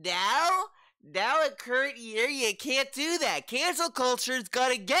 Now in current year, you can't do that. Cancel culture's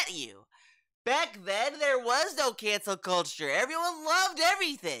gonna get you. Back then, there was no cancel culture. Everyone loved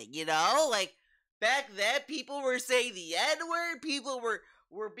everything, you know? Like, back then, people were saying the N-word, people were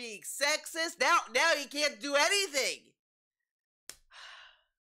being sexist. Now you can't do anything.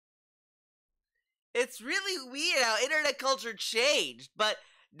 It's really weird how internet culture changed, but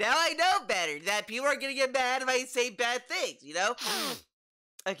now I know better, that people are gonna get mad if I say bad things, you know?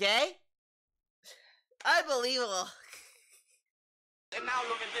 Okay? Unbelievable. And now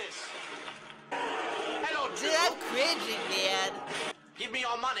look at this. Hello, Jew. Dude, I'm cringing, man. Give me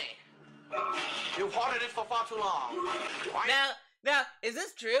your money. You've hoarded it for far too long. Why? Now, is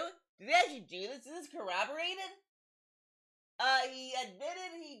this true? Did they actually do this? Is this corroborated? He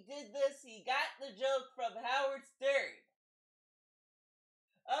admitted he did this. He got the joke from Howard Stern.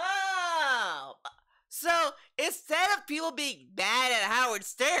 Oh! So, instead of people being mad at Howard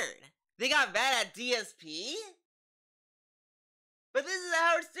Stern, they got mad at DSP? But this is a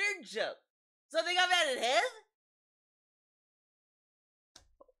Howard Stern joke. So they got mad at him?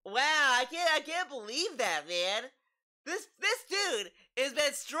 Wow, I can't believe that, man. This dude has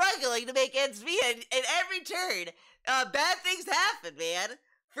been struggling to make ends meet, and every turn, bad things happen, man.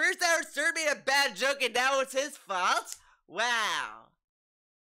 First Howard Stern made a bad joke, and now it's his fault? Wow.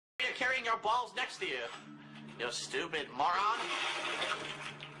 You're carrying your balls next to you. You stupid moron.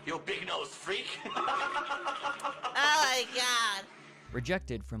 You big-nosed freak. Oh my god.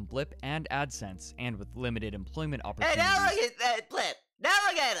 Rejected from Blip and AdSense, and with limited employment Hey, opportunities. now look at that Blip. Now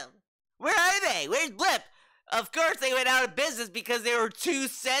look at him. Where are they? Where's Blip? Of course they went out of business because they were too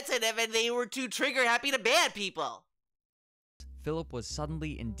sensitive and they were too trigger happy to ban people. Philip was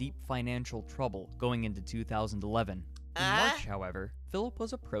suddenly in deep financial trouble going into 2011. In March, however, Philip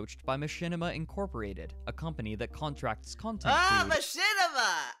was approached by Machinima Incorporated, a company that contracts content Ah, creators.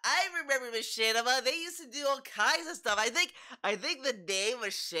 Machinima! I remember Machinima. They used to do all kinds of stuff. I think the name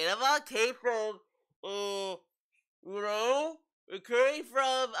Machinima came from, it came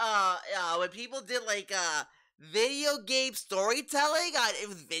from, when people did, like, video game storytelling on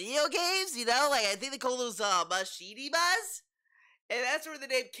video games, you know? Like, I think they call those, machinimas? And that's where the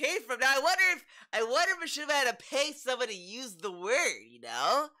name came from. Now, I wonder if Machinima had to pay someone to use the word, you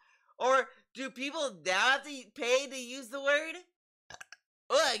know? Or do people now have to pay to use the word?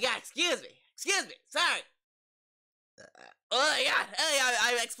 Oh my god, excuse me, sorry. Oh my god,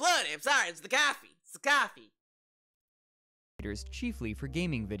 I'm exploding, I'm sorry, it's the coffee. Chiefly for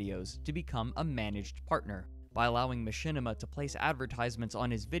gaming videos to become a managed partner. By allowing Machinima to place advertisements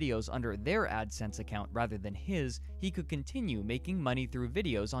on his videos under their AdSense account rather than his, he could continue making money through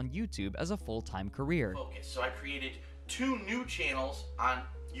videos on YouTube as a full-time career. Focus. So I created 2 new channels on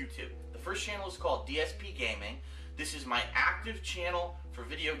YouTube. The first channel is called DSP Gaming. This is my active channel for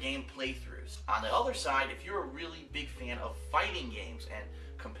video game playthroughs. On the other side, if you're a really big fan of fighting games and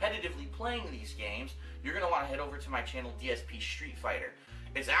competitively playing these games, you're going to want to head over to my channel DSP Street Fighter.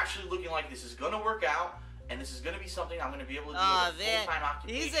 It's actually looking like this is going to work out. And this is going to be something I'm going to be able to do as a full-time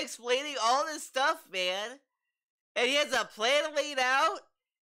occupation. He's explaining all this stuff, man. And he has a plan laid out.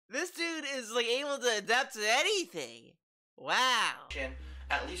 This dude is, like, able to adapt to anything. Wow.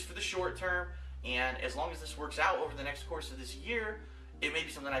 At least for the short term. And as long as this works out over the next course of this year, it may be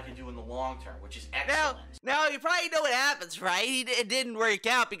something I can do in the long term, which is excellent. Now you probably know what happens, right? It didn't work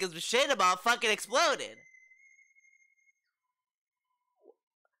out because Machinima fucking exploded.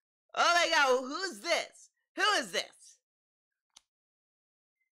 Oh my god, who's this? Who is this?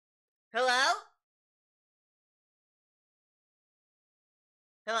 Hello?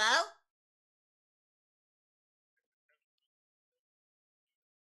 Hello?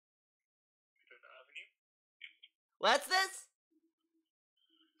 What's this?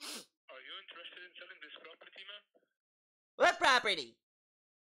 Are you interested in selling this property, man? What property?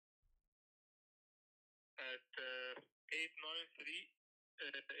 At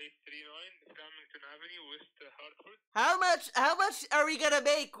 839 Flemington Avenue, West Hartford. How much are we gonna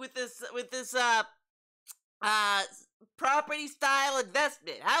make with this property style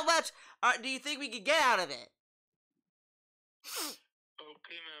investment? How much do you think we could get out of it?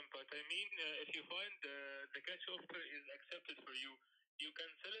 Okay, man, but I mean, if you find the cash offer is accepted for you, you can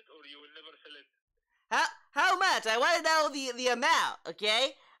sell it or you will never sell it. How much? I want to know the amount,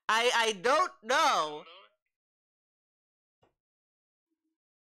 okay? I don't know.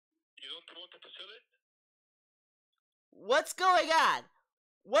 You don't want to sell it? What's going on?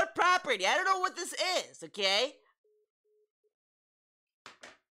 What property? I don't know what this is, okay?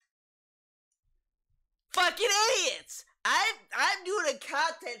 Fucking idiots! I'm doing a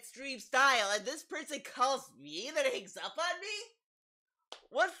content stream style and this person calls me and then hangs up on me?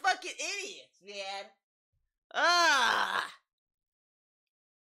 What fucking idiots, man? Ah!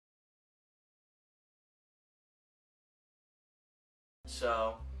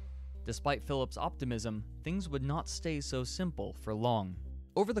 So, Despite Philip's optimism, things would not stay so simple for long.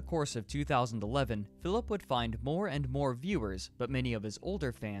 Over the course of 2011, Philip would find more and more viewers, but many of his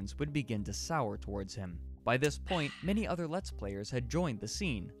older fans would begin to sour towards him. By this point, many other Let's Players had joined the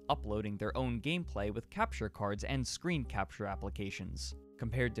scene, uploading their own gameplay with capture cards and screen capture applications.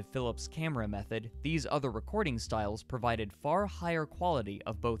 Compared to Philip's camera method, these other recording styles provided far higher quality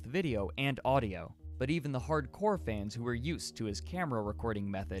of both video and audio. But even the hardcore fans who were used to his camera recording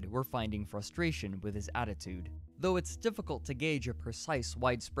method were finding frustration with his attitude. Though it's difficult to gauge a precise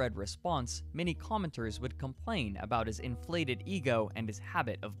widespread response, many commenters would complain about his inflated ego and his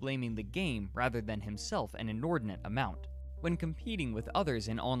habit of blaming the game rather than himself an inordinate amount. When competing with others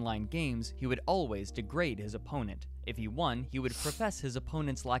in online games, he would always degrade his opponent. If he won, he would profess his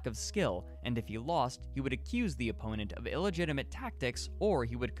opponent's lack of skill, and if he lost, he would accuse the opponent of illegitimate tactics, or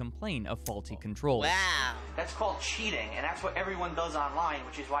he would complain of faulty controls. Wow. That's called cheating, and that's what everyone does online,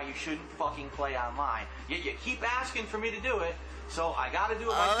 which is why you shouldn't fucking play online. Yet you keep asking for me to do it, so I gotta do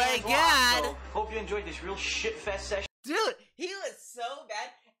it Oh my my God. So hope you enjoyed this real shit-fest session. Dude, he was so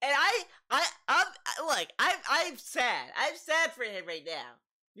bad. And I'm sad. I'm sad for him right now.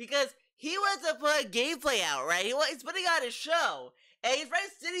 Because he wants to put gameplay out, right? He's putting on a show. And he's right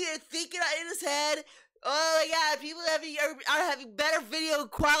sitting there thinking in his head, oh my God, people are having better video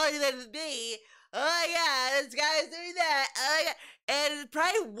quality than me. Oh my God, this guy's doing that. Oh my God. And it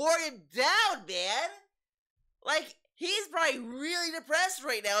probably wore him down, man. Like, he's probably really depressed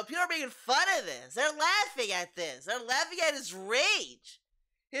right now. People are making fun of this. They're laughing at this. They're laughing at his rage.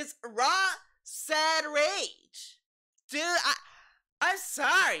 His raw, sad rage. Dude, I'm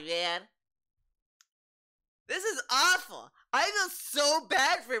sorry, man. This is awful. I feel so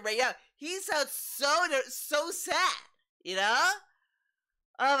bad for him right now. He sounds so sad, you know?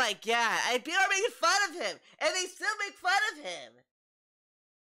 Oh my God. And people are making fun of him. And they still make fun of him.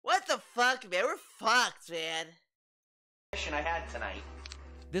 What the fuck, man? We're fucked, man. I had tonight.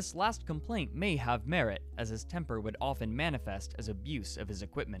 This last complaint may have merit, as his temper would often manifest as abuse of his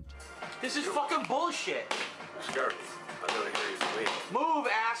equipment. This is fucking bullshit. Sure. I'm gonna hear you squeak. Move,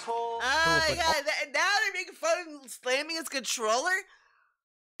 asshole. Oh my God. Now they're making fun of him slamming his controller?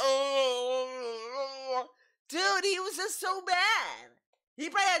 Oh, dude, he was just so bad. He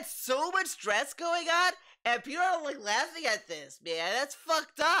probably had so much stress going on, and people are like laughing at this, man. That's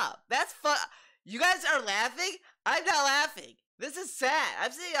fucked up. You guys are laughing? I'm not laughing. This is sad.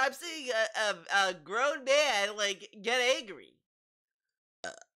 I'm seeing a grown man like get angry.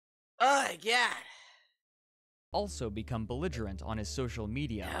 Oh my God. Also become belligerent on his social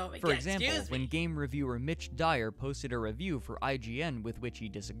media. Oh my For God, example, excuse me. when game reviewer Mitch Dyer posted a review for IGN with which he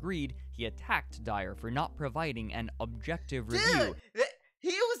disagreed, he attacked Dyer for not providing an objective review. Dude,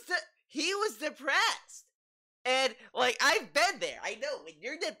 he was depressed. And, like, I've been there. I know, when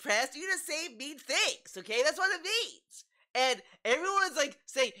you're depressed, you just say mean things, okay? That's what it means. And everyone's, like,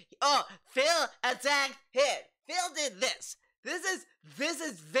 saying, oh, Phil attacked him. Phil did this. This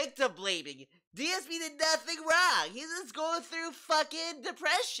is victim blaming. DSP did nothing wrong. He's just going through fucking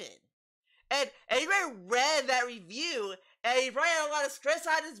depression. And anybody read that review, and he probably had a lot of stress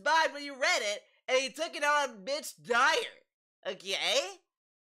on his mind when he read it, and he took it out on Mitch Dyer. Okay?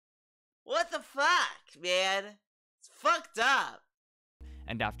 What the fuck, man? It's fucked up.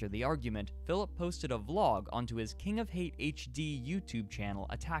 And after the argument, Philip posted a vlog onto his King of Hate HD YouTube channel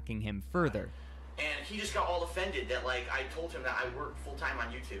attacking him further. And he just got all offended that, like, I told him that I work full-time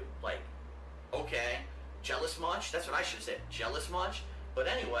on YouTube. Like, okay, jealous much? That's what I should have said. Jealous much? But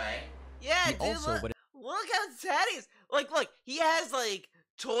anyway. Yeah, He dude, also look would- how sad he is. Like, look, he has, like,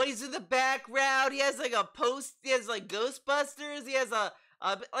 toys in the background. He has, like, he has, like, Ghostbusters. He has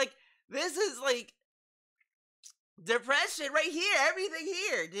like, this is, like, depression right here. Everything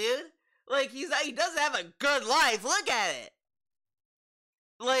here, dude. Like, he doesn't have a good life. Look at it.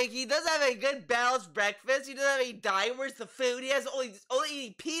 Like, he doesn't have a good balanced breakfast. He doesn't have any diet. Where's the food? He has only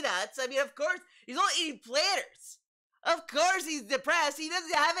eating peanuts. I mean, of course, he's only eating planters. Of course he's depressed. He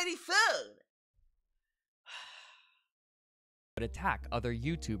doesn't have any food. Would attack other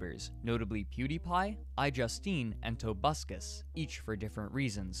YouTubers, notably PewDiePie, iJustine, and Tobuscus, each for different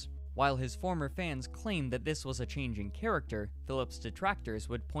reasons. While his former fans claimed that this was a change in character, Philip's detractors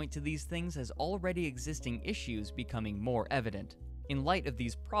would point to these things as already existing issues becoming more evident. In light of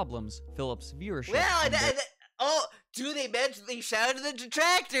these problems, Philip's viewership... Well, they shouted at the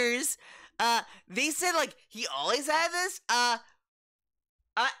detractors. They said, like, he always had this.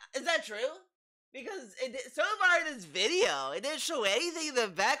 Is that true? Because so far in this video, it didn't show anything in the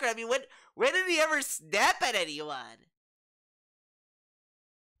background. I mean, when did he ever snap at anyone?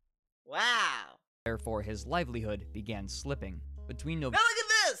 Wow. Therefore, his livelihood began slipping. Between Now look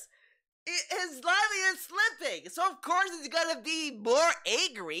at this! His livelihood is slipping! So of course he's gonna be more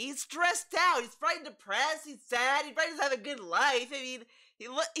angry. He's stressed out. He's probably depressed. He's sad. He probably doesn't have a good life. I mean, he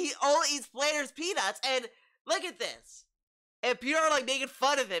only eats Planters peanuts. And look at this. And people are like making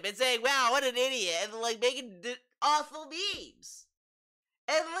fun of him and saying, "Wow, what an idiot!" And like making awful memes.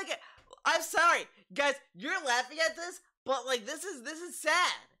 And look at, I'm sorry, guys, you're laughing at this, but like this is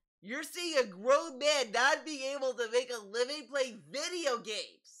sad. You're seeing a grown man not being able to make a living playing video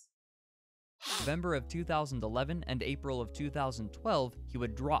games. November of 2011 and April of 2012, he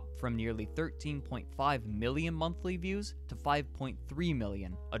would drop from nearly 13.5 million monthly views to 5.3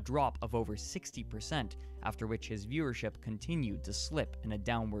 million, a drop of over 60%, after which his viewership continued to slip in a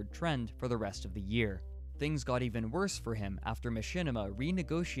downward trend for the rest of the year. Things got even worse for him after Machinima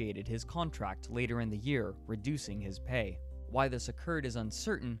renegotiated his contract later in the year, reducing his pay. Why this occurred is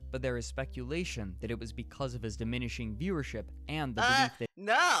uncertain, but there is speculation that it was because of his diminishing viewership and the belief that—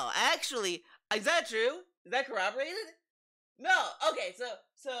 No, actually, is that true? Is that corroborated? No, okay,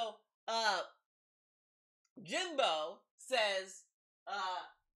 so, Jimbo says,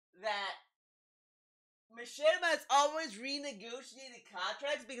 that Machinima has always renegotiated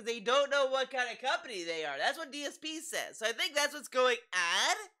contracts because they don't know what kind of company they are. That's what DSP says, so I think that's what's going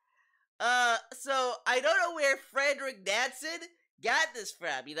on. So I don't know where Frederick Nansen got this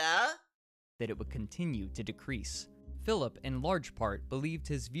from, you know? That it would continue to decrease. Philip, in large part, believed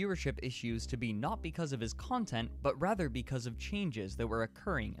his viewership issues to be not because of his content, but rather because of changes that were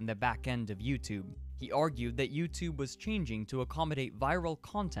occurring in the back end of YouTube. He argued that YouTube was changing to accommodate viral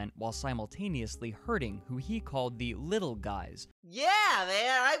content while simultaneously hurting who he called the little guys. Yeah,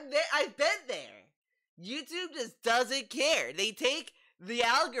 man, I've been there. YouTube just doesn't care. They take the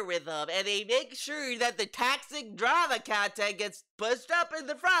algorithm and they make sure that the toxic drama content gets pushed up in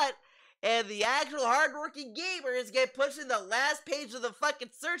the front and the actual hardworking gamers get pushed in the last page of the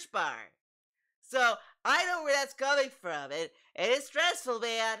fucking search bar. So I know where that's coming from, and it's stressful,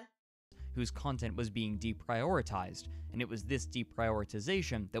 man. Whose content was being deprioritized, and it was this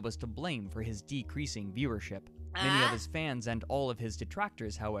deprioritization that was to blame for his decreasing viewership. Many of his fans and all of his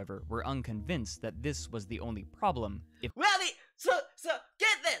detractors, however, were unconvinced that this was the only problem. So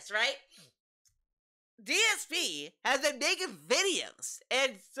get this, right? DSP has been making videos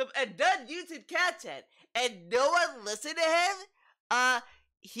and done YouTube content, and no one listened to him.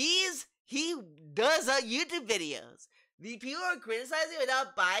 He does YouTube videos. The people who are criticizing him and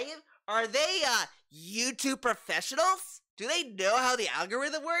not buying him, are they YouTube professionals? Do they know how the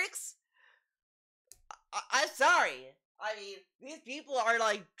algorithm works? I'm sorry. I mean, these people are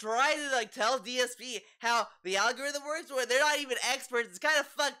like trying to like tell DSP how the algorithm works when they're not even experts. It's kind of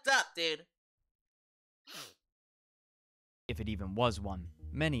fucked up, dude. If it even was one.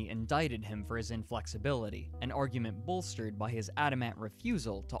 Many indicted him for his inflexibility, an argument bolstered by his adamant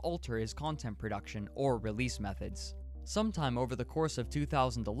refusal to alter his content production or release methods. Sometime over the course of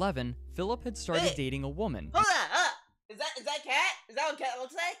 2011, Philip had started dating a woman. Hold on, Is that Cat? Is that what Cat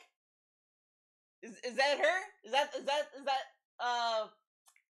looks like? Is that her? Is that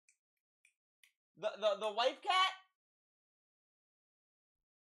the wife cat?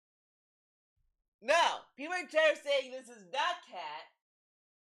 No, people are saying this is not Cat.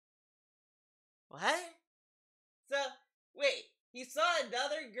 What? So wait, he saw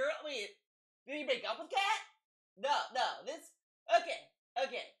another girl. Wait, did he break up with Cat? No, this. Okay.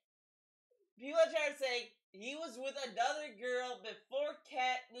 People are saying he was with another girl before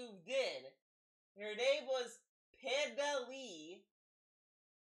Cat moved in. Her name was Panda Lee,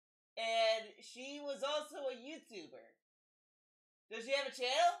 and she was also a YouTuber. Does she have a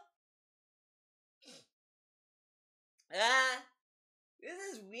channel? This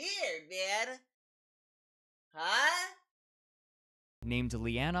is weird, man. Huh? Named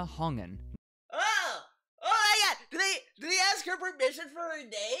Liana Hongen. Oh my god! Do they ask her permission for her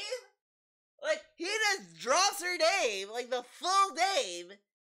name? Like, he just drops her name, like the full name,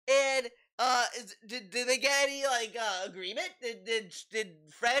 and Did they get any like agreement? Did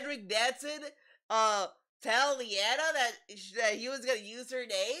Frederick Danson tell Leanna that he was gonna use her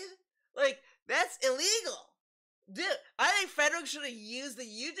name? Like, that's illegal. Dude, I think Frederick should have used the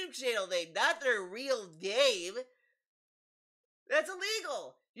YouTube channel name, not their real name. That's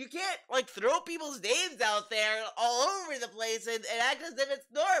illegal. You can't, like, throw people's names out there all over the place and act as if it's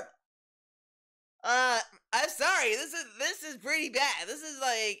normal. I'm sorry, this is pretty bad. This is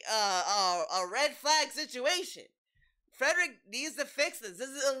like a red flag situation. Frederick needs to fix this. This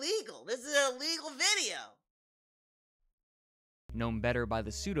is illegal. This is an illegal video. Known better by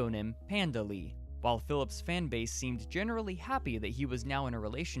the pseudonym Panda Lee. While Philip's fanbase seemed generally happy that he was now in a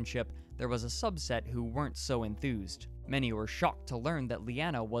relationship, there was a subset who weren't so enthused. Many were shocked to learn that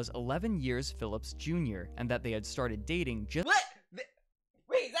Leanna was 11 years Philip's junior, and that they had started dating just— What?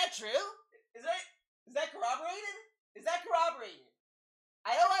 Wait, is that true? Is that corroborated? Is that corroborated?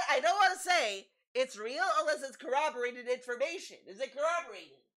 I don't want to say it's real unless it's corroborated information. Is it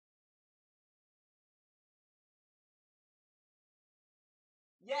corroborated?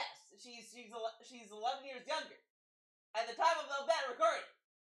 Yes, she's 11 years younger at the time of that recording.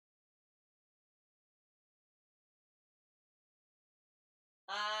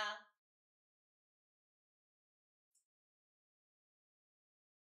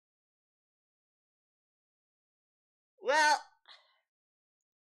 Well,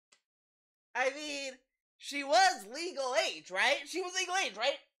 I mean, she was legal age, right? She was legal age,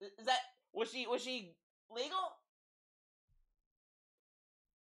 right? Was she legal?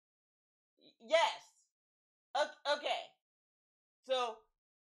 Yes. Okay. So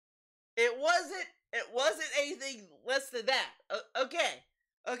it wasn't anything less than that. Okay.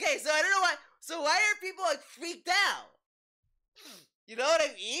 Okay, so I don't know why. So why are people like freaked out? You know what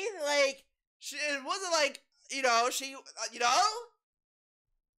I mean? Like, it wasn't like,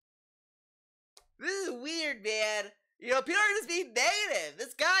 This is weird, man. People are just being negative.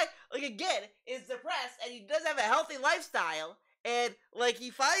 This guy, like, again, is depressed, and he doesn't have a healthy lifestyle, and, like,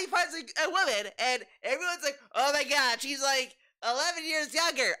 he finally finds a woman, and everyone's like, oh my god, she's, like, 11 years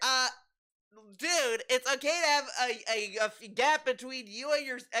younger. Dude, it's okay to have a gap between you and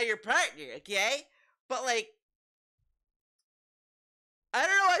your partner, okay? But, like, I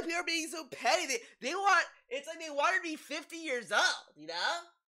don't know why people are being so petty. It's like they want to be 50 years old, you know?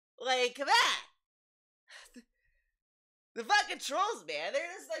 Like, come on. The fucking trolls, man, they're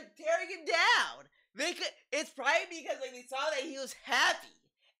just, like, tearing him down. It's probably because, like, they saw that he was happy.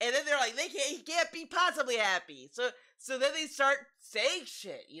 And then they're like, he can't be possibly happy. So then they start saying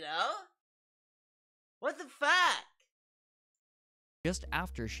shit, you know? What the fuck? Just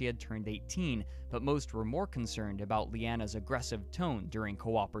after she had turned 18, but most were more concerned about Leanna's aggressive tone during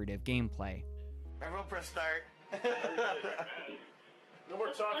cooperative gameplay. Everyone press start. No more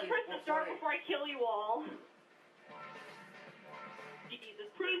talking. Let's press start before I kill you all.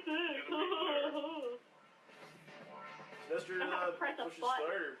 Jesus, press it. That's your press a push the button.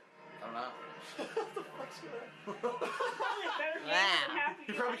 starter. I don't know. What the fuck's gonna Probably a better game than half of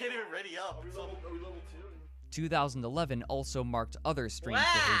You you probably guys. can't even ready up. Are we level 2? 2011 also marked other strange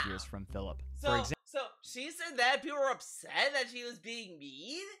Wow. behaviors from Philip. For So example, she said that people were upset that she was being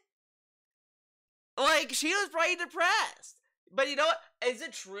mean? Like, she was probably depressed. But you know what? Is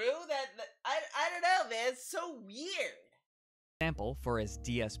it true that I don't know, man. It's so weird. for his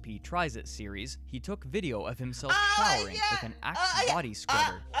DSP Tries It series, he took video of himself Oh, showering yeah. with an Axe Yeah. body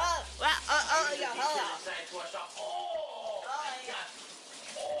scrubber. Yeah, hold on.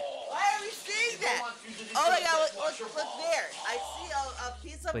 Why are we seeing that? Oh my god, look there. I see a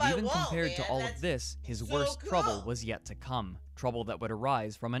piece of But my even wall, compared to man. all That's of this, his so worst trouble cool. was yet to come. Trouble that would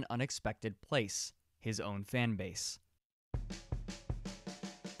arise from an unexpected place, his own fanbase.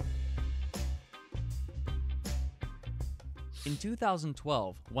 In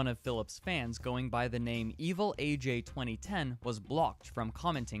 2012, one of Philip's fans going by the name Evil AJ 2010 was blocked from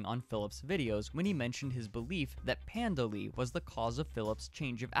commenting on Philip's videos when he mentioned his belief that Panda Lee was the cause of Philip's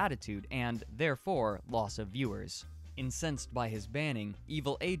change of attitude and, therefore, loss of viewers. Incensed by his banning,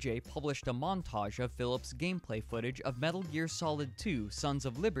 Evil AJ published a montage of Philip's gameplay footage of Metal Gear Solid 2 Sons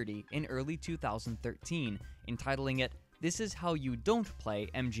of Liberty in early 2013, entitling it, "This is how you don't play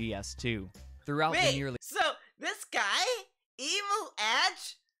MGS2." Throughout the Wait, nearly— so this guy, Evil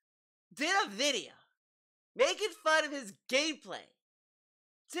Edge, did a video making fun of his gameplay.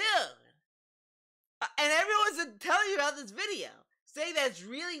 Dude. And everyone's telling you about this video, saying that it's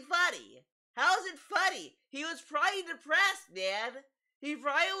really funny. How is it funny? He was probably depressed, man. He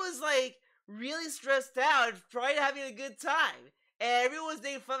probably was, like, really stressed out and probably having a good time. And everyone was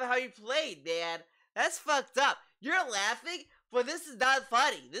making fun of how he played, man. That's fucked up. You're laughing, But this is not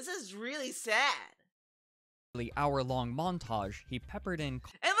funny. This is really sad. Hour-long montage, he peppered in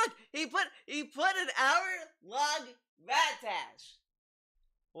And look, he put an hour-long montage.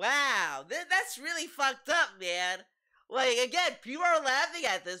 Wow, that's really fucked up, man. Like, again, people are laughing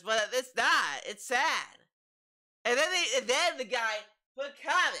at this, but it's not. It's sad. And then the guy put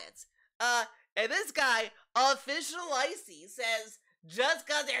comments. And this guy, Official Icy, says, just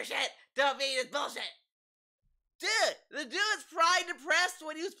cause they're shit don't mean it's bullshit. Dude, the dude was probably depressed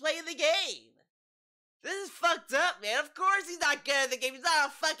when he was playing the game. This is fucked up, man. Of course he's not good at the game. He's not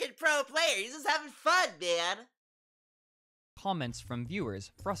a fucking pro player. He's just having fun, man. comments from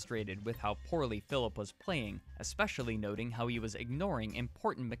viewers frustrated with how poorly Philip was playing, especially noting how he was ignoring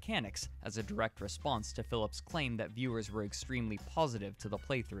important mechanics as a direct response to Philip's claim that viewers were extremely positive to the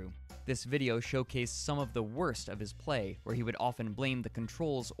playthrough. This video showcased some of the worst of his play, where he would often blame the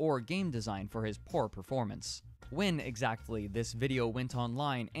controls or game design for his poor performance. When exactly this video went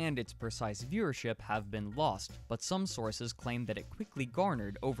online and its precise viewership have been lost, but some sources claim that it quickly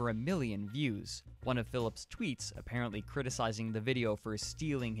garnered over 1 million views. One of Philip's tweets, apparently criticizing the video for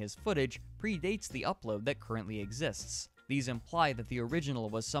stealing his footage, predates the upload that currently exists. These imply that the original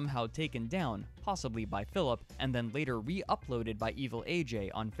was somehow taken down, possibly by Philip, and then later re-uploaded by Evil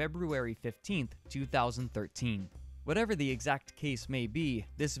AJ on February 15th, 2013. Whatever the exact case may be,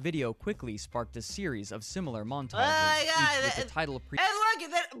 this video quickly sparked a series of similar montages, each with the title and look,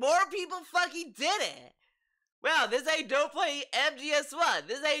 and then more people fucking did it! Wow, this ain't Don't Play MGS1,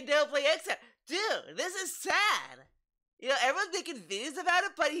 this ain't Don't Play X. Dude, this is sad! You know, everyone's making videos about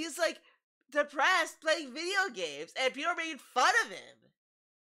it, but he's like, depressed playing video games, and people are making fun of him!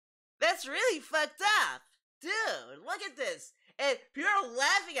 That's really fucked up! Dude, look at this! And people are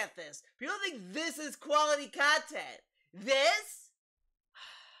laughing at this. People think this is quality content. This?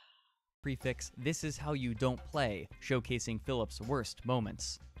 Prefix, "This is how you don't play," showcasing Philip's worst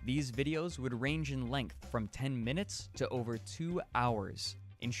moments. These videos would range in length from 10 minutes to over 2 hours.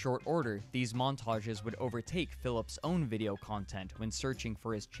 In short order, these montages would overtake Philip's own video content when searching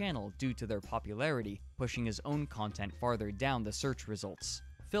for his channel due to their popularity, pushing his own content farther down the search results.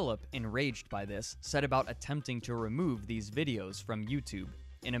 Philip, enraged by this, set about attempting to remove these videos from YouTube.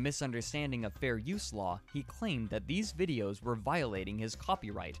 In a misunderstanding of fair use law, he claimed that these videos were violating his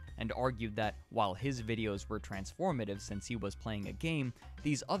copyright, and argued that, while his videos were transformative since he was playing a game,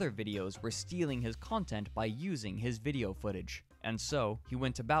 these other videos were stealing his content by using his video footage. And so, he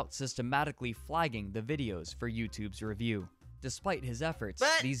went about systematically flagging the videos for YouTube's review. Despite his efforts,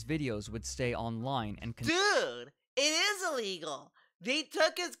 these videos would stay online and Dude, it is illegal! They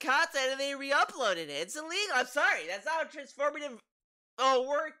took his content and they re-uploaded it. It's illegal. I'm sorry. That's not how transformative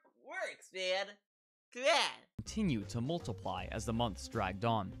works, man. Come on. Continue to multiply as the months dragged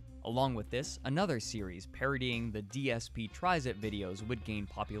on. Along with this, another series parodying the DSP Tries It videos would gain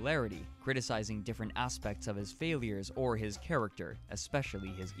popularity, criticizing different aspects of his failures or his character, especially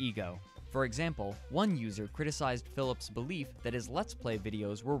his ego. For example, one user criticized Philip's belief that his Let's Play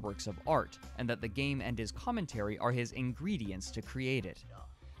videos were works of art, and that the game and his commentary are his ingredients to create it.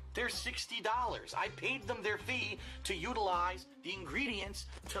 They're $60. I paid them their fee to utilize the ingredients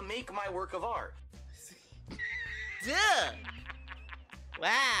to make my work of art. Dude!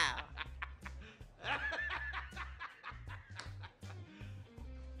 Wow.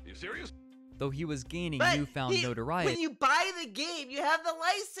 You serious? Though he was gaining newfound notoriety, when you buy the game, you have the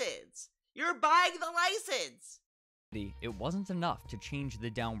license. You're buying the license. It wasn't enough to change the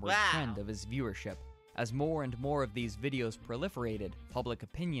downward trend of his viewership. As more and more of these videos proliferated, public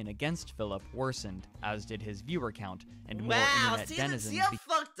opinion against Philip worsened, as did his viewer count, and more internet denizens. See how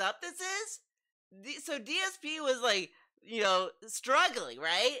fucked up this is? So DSP was like, you know, struggling,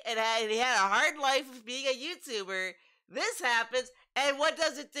 right? And he had a hard life of being a YouTuber. This happens, and what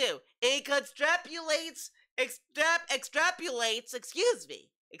does it do? It extrapolates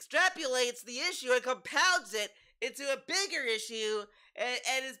the issue and compounds it into a bigger issue,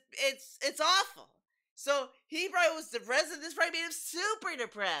 and it's awful. So he probably was depressed, and this probably made him super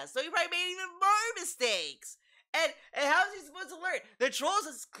depressed. So he probably made even more mistakes. And how is he supposed to learn? The trolls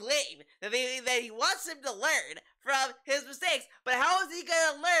just claim that he wants him to learn from his mistakes, but how is he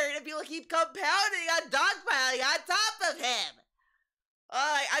gonna learn if people keep compounding on dogpiling on top of him?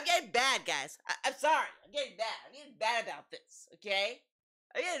 I'm getting bad, guys. I'm sorry. I'm getting bad. I'm getting bad about this, okay?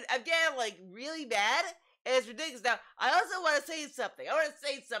 I'm getting, like, really bad, and it's ridiculous. Now, I also want to say something.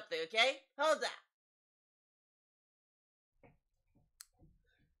 Okay? Hold on.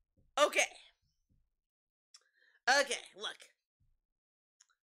 Okay, look.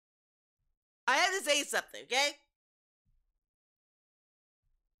 I have to say something, okay?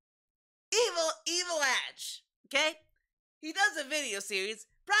 Evil Edge, okay? he does a video series,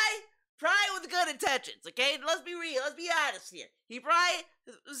 probably with good intentions, okay? Let's be real, let's be honest here. He probably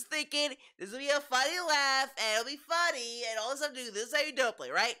was thinking, this will be a funny laugh, and it'll be funny, and all this stuff to do, this is how you don't play,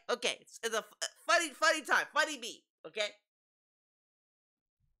 right? Okay, it's a funny time, funny beat, okay?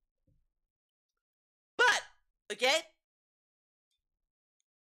 But, okay?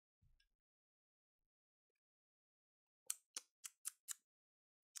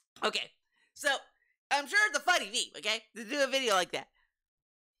 Okay, so, I'm sure it's a funny beat, okay? To do a video like that.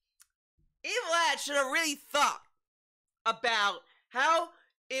 Evil Ad should have really thought about how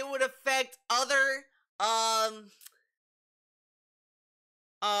it would affect other,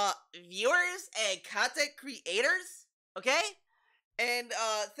 viewers and content creators, okay? And,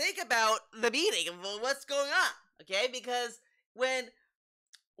 think about the meaning of what's going on, okay? Because when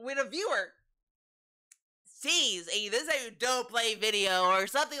a viewer sees a this is how you don't play video or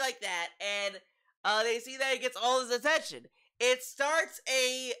something like that, and, they see that it gets all this attention, it starts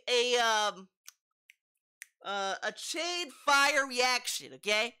a chain fire reaction,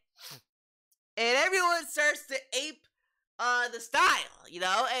 okay? And everyone starts to ape the style, you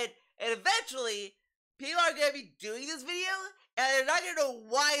know? And eventually, people are gonna be doing this video, and they're not gonna know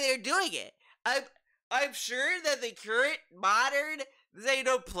why they're doing it. I'm sure that the current modern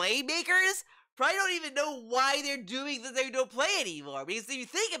playmakers probably don't even know why they're doing this they don't play anymore. Because if you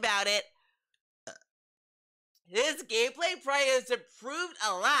think about it, this gameplay probably has improved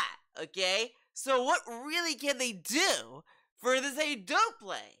a lot, okay? So what really can they do for this they don't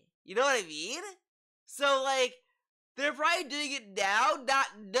play? You know what I mean? So, like, they're probably doing it now, not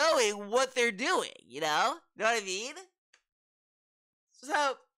knowing what they're doing, you know? Know what I mean?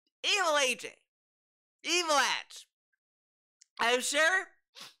 So, Evil AJ, Evil Atch, I'm sure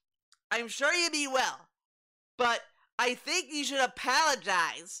you mean well, but I think you should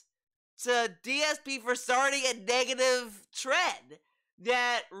apologize to DSP for starting a negative trend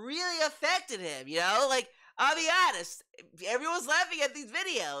that really affected him, you know? Like, I'll be honest, everyone's laughing at these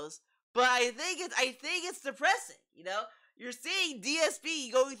videos, but I think it's depressing, you know? You're seeing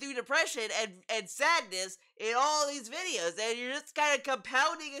DSP going through depression and sadness in all these videos, and you're just kind of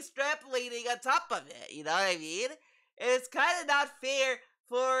compounding, extrapolating on top of it, you know what I mean? And it's kind of not fair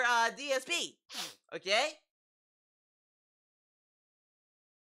for DSP, okay?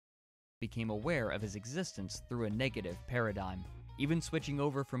 Became aware of his existence through a negative paradigm. Even switching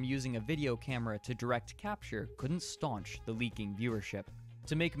over from using a video camera to direct capture couldn't staunch the leaking viewership.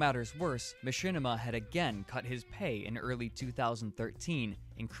 To make matters worse, Machinima had again cut his pay in early 2013,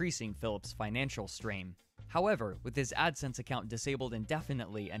 increasing Philip's financial strain. However, with his AdSense account disabled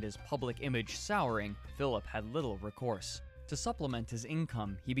indefinitely and his public image souring, Philip had little recourse. To supplement his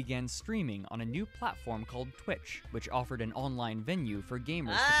income, he began streaming on a new platform called Twitch, which offered an online venue for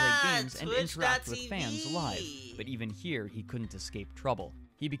gamers to play games and interact with fans live. But even here, he couldn't escape trouble.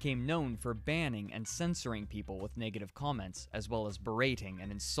 He became known for banning and censoring people with negative comments, as well as berating and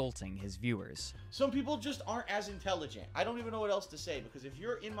insulting his viewers. Some people just aren't as intelligent. I don't even know what else to say, because if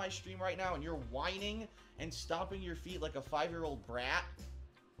you're in my stream right now and you're whining and stomping your feet like a 5-year-old brat,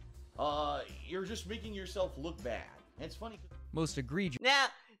 you're just making yourself look bad. And it's funny. Most egregious. Now,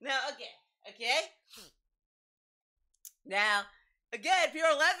 okay? Now, again, people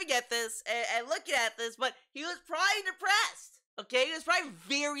are laughing at this and looking at this, but he was probably depressed. Okay, he was probably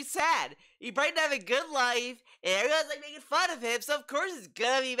very sad. He probably didn't have a good life, and everyone's like making fun of him, so of course he's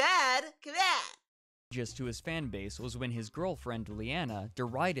gonna be mad. Come on. Just to his fan base was when his girlfriend Leanna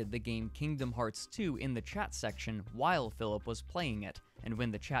derided the game Kingdom Hearts 2 in the chat section while Philip was playing it, and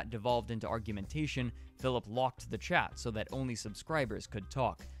when the chat devolved into argumentation, Philip locked the chat so that only subscribers could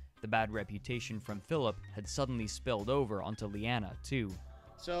talk. The bad reputation from Philip had suddenly spilled over onto Leanna too.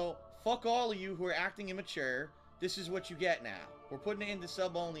 So, fuck all of you who are acting immature. This is what you get now. We're putting it into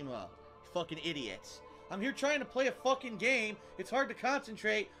sub-only mode. Fucking idiots. I'm here trying to play a fucking game. It's hard to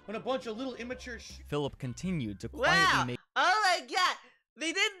concentrate when a bunch of little immature Philip continued to quietly Wow! make— Oh my god!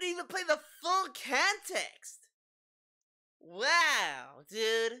 They didn't even play the full context! Wow,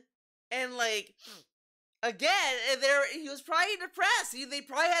 dude. And like, again, he was probably depressed. They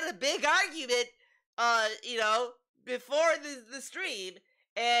probably had a big argument, you know, before the stream.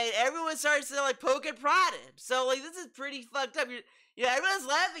 And everyone starts to like poke and prod him. So like this is pretty fucked up. You know, everyone's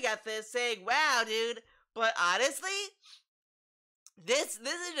laughing at this, saying, "Wow, dude." But honestly, this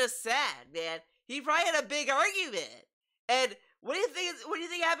is just sad, man. He probably had a big argument. And what do you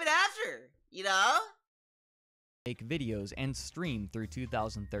think happened after? You know? Make videos and stream through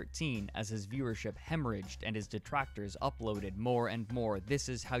 2013 as his viewership hemorrhaged and his detractors uploaded more and more "This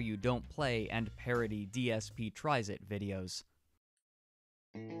is how you don't play" and parody DSP Tries It videos.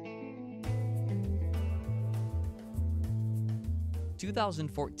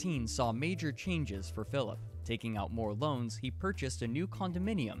 2014 saw major changes for Philip. Taking out more loans, he purchased a new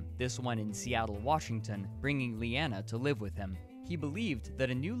condominium, this one in Seattle, Washington, bringing Leanna to live with him. He believed that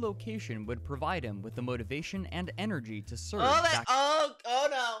a new location would provide him with the motivation and energy to serve back. Oh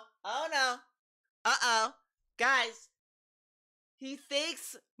no. Uh-oh. Guys, he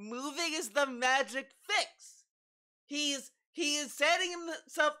thinks moving is the magic fix. He is setting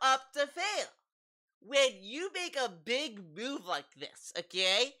himself up to fail. When you make a big move like this,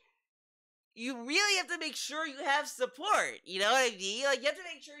 okay, you really have to make sure you have support, you know what I mean? Like, you have to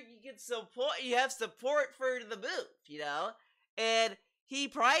make sure you have support for the move, you know? And he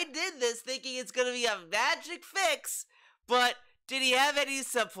probably did this thinking it's gonna be a magic fix, but did he have any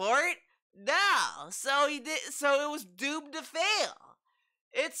support? No, so it was doomed to fail.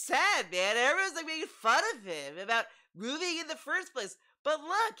 It's sad, man. Everyone's like making fun of him about moving in the first place. But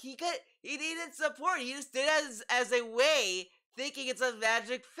look, he needed support. He just did it as a way, thinking it's a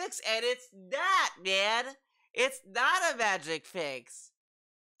magic fix, and it's not, man. It's not a magic fix.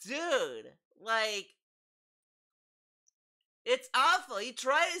 Dude, like, it's awful. He's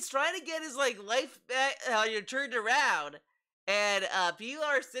trying to get his, like, life back, turned around, and people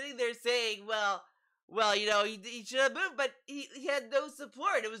are sitting there saying, well, you know, he should have moved, but he had no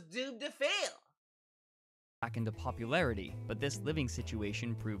support. It was doomed to fail. Back into popularity, but this living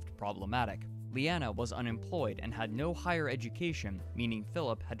situation proved problematic. Leanna was unemployed and had no higher education, meaning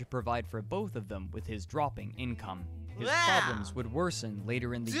Philip had to provide for both of them with his dropping income. His problems would worsen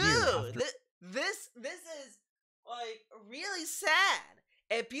later in the year after— This is, like, really sad,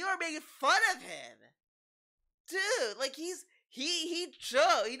 and people are making fun of him. Dude, like, he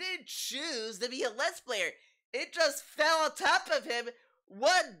didn't choose to be a Let's Player. It just fell on top of him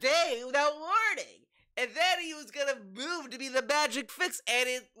one day without warning. And then he was gonna move to be the magic fix, and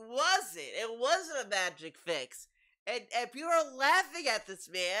it wasn't. It wasn't a magic fix. And people are laughing at this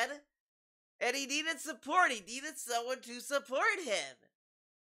man. And he needed support. He needed someone to support him.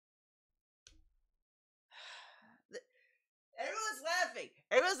 Everyone's laughing.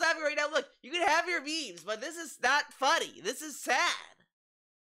 Everyone's laughing right now. Look, you can have your memes, but this is not funny. This is sad.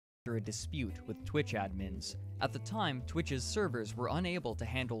 After a dispute with Twitch admins. At the time, Twitch's servers were unable to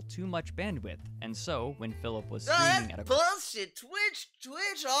handle too much bandwidth, and so, when Philip was streaming at a— bullshit!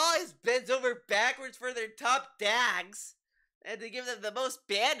 Twitch always bends over backwards for their top dags, and to give them the most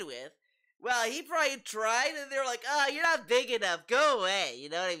bandwidth. Well, he probably tried, and they're like, oh, you're not big enough, go away, you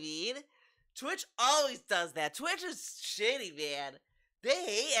know what I mean? Twitch always does that. Twitch is shitty, man. They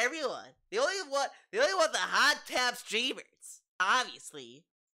hate everyone. They only want the hot tap streamers, obviously.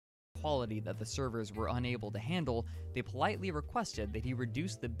 Quality that the servers were unable to handle, they politely requested that he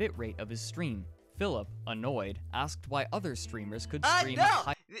reduce the bitrate of his stream. Philip, annoyed, asked why other streamers could stream at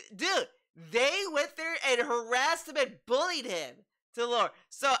high— Dude, they went there and harassed him and bullied him to lower.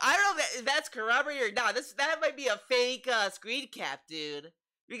 So I don't know if that's corroborated or not. That might be a fake screen cap, dude.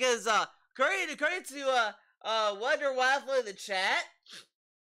 Because according to Wonder Waffle in the chat,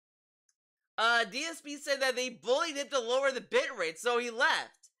 DSP said that they bullied him to lower the bitrate, so he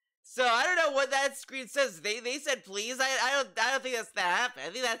left. So I don't know what that screen says. They said please. I don't think that happened. I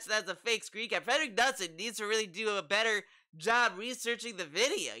think that's a fake screen cap. Frederick Dutson needs to really do a better job researching the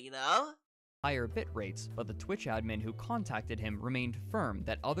video, you know? Higher bit rates, but the Twitch admin who contacted him remained firm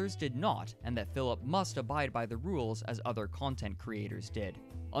that others did not, and that Philip must abide by the rules as other content creators did.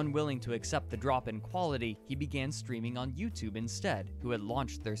 Unwilling to accept the drop in quality, he began streaming on YouTube instead, who had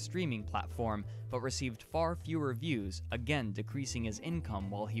launched their streaming platform, but received far fewer views, again decreasing his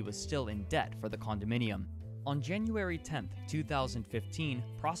income while he was still in debt for the condominium. On January 10th, 2015,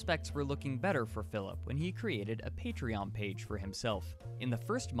 prospects were looking better for Philip when he created a Patreon page for himself. In the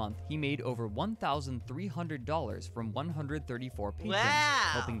first month, he made over $1,300 from 134 patrons,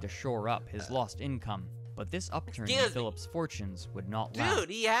 helping to shore up his lost income. But this upturn in Philip's fortunes would not last.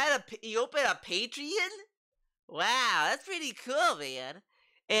 Dude, he opened a Patreon? Wow, that's pretty cool, man.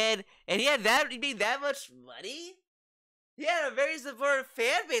 And he made that much money? He had a very supportive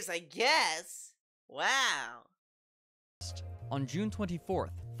fan base, I guess. Wow. On June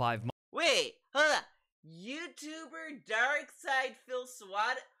 24th, 5 months— Wait, hold on. YouTuber Darkside Phil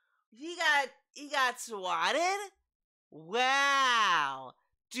swatted? He got swatted? Wow.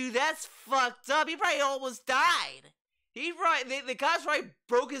 Dude, that's fucked up. He probably almost died. The cops probably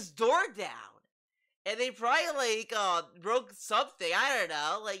broke his door down. And they probably, like, broke something. I don't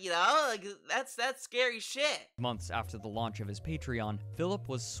know. Like, you know, like, that's scary shit. Months after the launch of his Patreon, Philip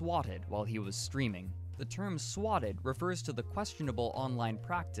was swatted while he was streaming. The term swatted refers to the questionable online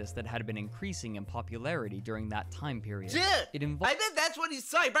practice that had been increasing in popularity during that time period. Dude, It I bet that's what he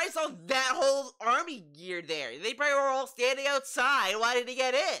saw. He probably saw that whole army gear there. They probably were all standing outside. Why did he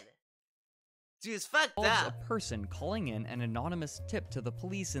get in? Dude, it's fucked involves up. a person calling in an anonymous tip to the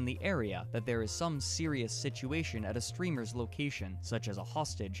police in the area that there is some serious situation at a streamer's location, such as a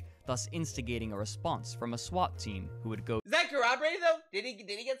hostage, thus instigating a response from a SWAT team who would go. Is that corroborated though? Did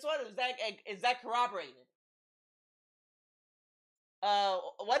he get swatted? Is that corroborated?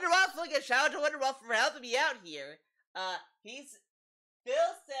 Wonderwolf, look at shout out to Wonderwolf for helping me out here.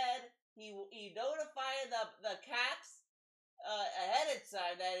 Phil said he notified the cops ahead of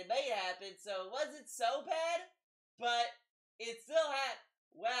time that it may happen, so it wasn't so bad, but it still happened.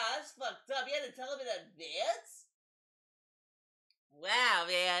 Wow, that's fucked up. You had to tell him in advance? Wow,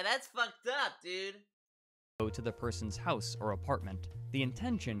 man, that's fucked up, dude. Go to the person's house or apartment. The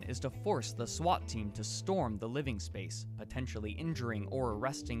intention is to force the SWAT team to storm the living space, potentially injuring or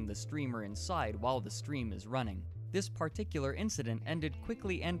arresting the streamer inside while the stream is running. This particular incident ended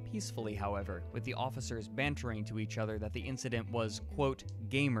quickly and peacefully, however, with the officers bantering to each other that the incident was, quote,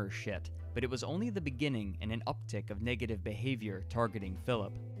 gamer shit, but it was only the beginning in an uptick of negative behavior targeting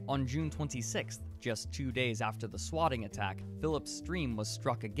Philip. On June 26th, just 2 days after the swatting attack, Philip's stream was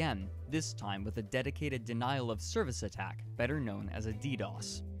struck again, this time with a dedicated denial of service attack, better known as a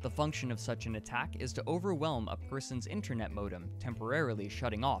DDoS. The function of such an attack is to overwhelm a person's internet modem, temporarily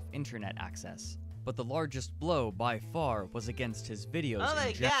shutting off internet access. But the largest blow by far was against his videos. Oh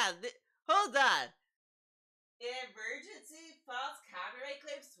my god, hold on. Emergency false copyright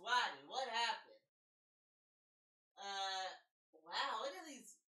claim swatted. What happened? Wow, look at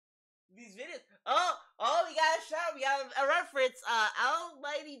these videos. Oh, we got a shout. We got a reference.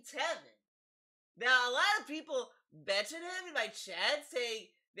 Almighty Tevin. Now, a lot of people mention him in my chat, saying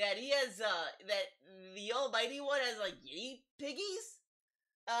that he has that the Almighty One has like guinea piggies.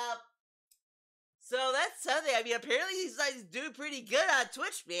 So that's something. I mean, apparently he's doing pretty good on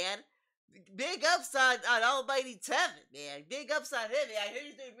Twitch, man. Big ups on Almighty Tevin, man. Big ups on him, man. I heard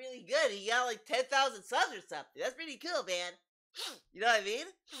he's doing really good. He got like 10,000 subs or something. That's pretty cool, man. You know what I mean?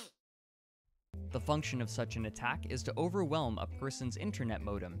 The function of such an attack is to overwhelm a person's internet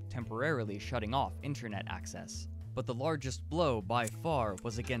modem, temporarily shutting off internet access. But the largest blow by far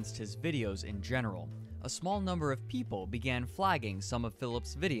was against his videos in general. A small number of people began flagging some of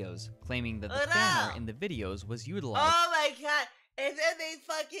Philip's videos, claiming that the fan art in the videos was utilized. Oh my god! And then they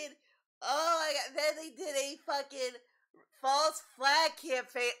fucking, oh my god! Then they did a fucking false flag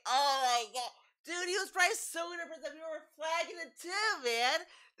campaign. Oh my god, dude, he was probably so different that people were flagging it too, man.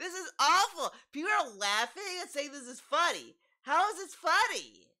 This is awful. People are laughing and saying this is funny. How is this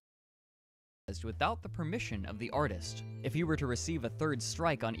funny? Without the permission of the artist. If he were to receive a third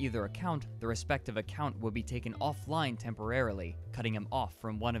strike on either account, the respective account would be taken offline temporarily, cutting him off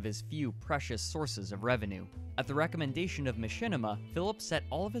from one of his few precious sources of revenue. At the recommendation of Machinima, Philip set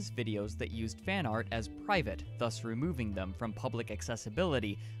all of his videos that used fan art as private, thus removing them from public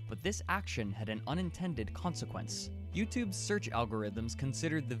accessibility, but this action had an unintended consequence. YouTube's search algorithms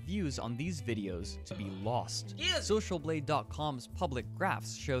considered the views on these videos to be lost. Socialblade.com's public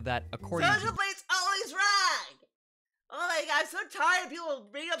graphs show that, according to Socialblade's always wrong! Oh my god, I'm so tired of people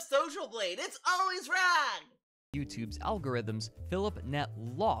bringing up Social Blade. It's always wrong! YouTube's algorithms, Philip net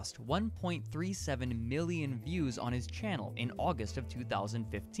lost 1.37 million views on his channel in August of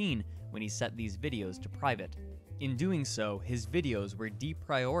 2015 when he set these videos to private. In doing so, his videos were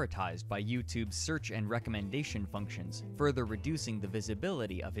deprioritized by YouTube's search and recommendation functions, further reducing the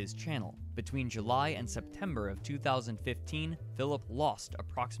visibility of his channel. Between July and September of 2015, Philip lost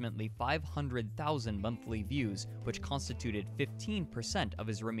approximately 500,000 monthly views, which constituted 15% of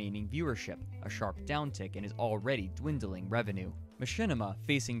his remaining viewership, a sharp downtick in his already dwindling revenue. Machinima,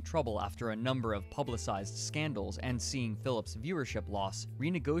 facing trouble after a number of publicized scandals and seeing Philip's viewership loss,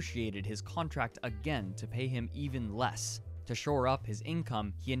 renegotiated his contract again to pay him even less. To shore up his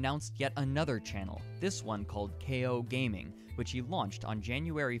income, he announced yet another channel, this one called KO Gaming, which he launched on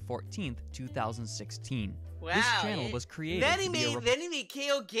January 14th, 2016. Wow, this channel was created then he made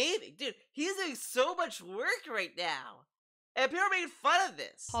KO Gaming. Dude, he's doing so much work right now. And people are making fun of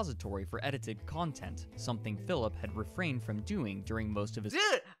this. Repository for edited content, something Philip had refrained from doing during most of his—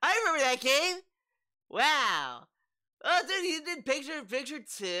 Dude, I remember that game! Wow. Oh, dude, he did picture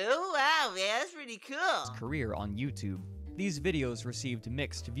too? Wow, man, that's pretty cool. career on YouTube. These videos received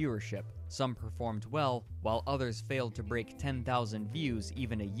mixed viewership. Some performed well, while others failed to break 10,000 views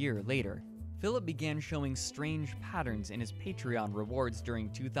even a year later. Philip began showing strange patterns in his Patreon rewards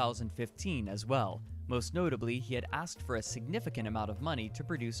during 2015 as well. Most notably, he had asked for a significant amount of money to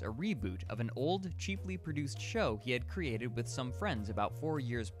produce a reboot of an old, cheaply produced show he had created with some friends about 4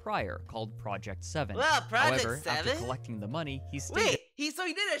 years prior called Project 7. Well, Project However, 7? after collecting the money, he stated— Wait, he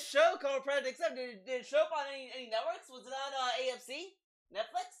did a show called Project 7. Did it show up on any networks? Was it on AFC?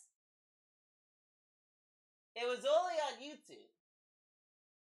 Netflix? It was only on YouTube.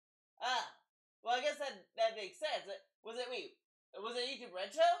 Ah, well, I guess that makes sense. Was it a YouTube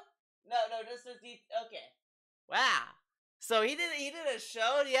Red show? No, just okay. Wow. So he did a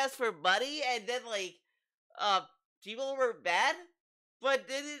show and he asked for money and then people were bad, but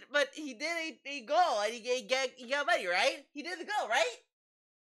he did a goal and he got money, right? He did the goal, right?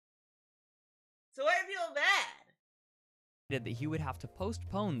 So why are people mad? that he would have to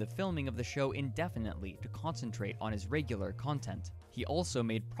postpone the filming of the show indefinitely to concentrate on his regular content. He also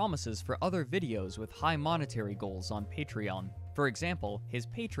made promises for other videos with high monetary goals on Patreon. For example, his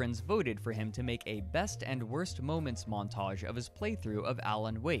patrons voted for him to make a best and worst moments montage of his playthrough of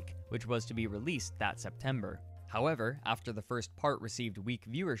Alan Wake, which was to be released that September. However, after the first part received weak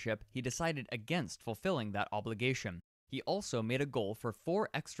viewership, he decided against fulfilling that obligation. He also made a goal for 4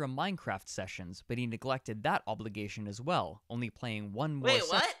 extra Minecraft sessions, but he neglected that obligation as well, only playing one more Wait,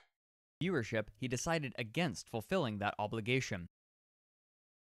 what? Viewership, he decided against fulfilling that obligation.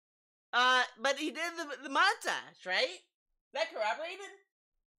 But he did the montage, right? That corroborated?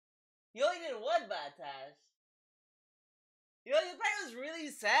 He only did one montage. You know, he probably was really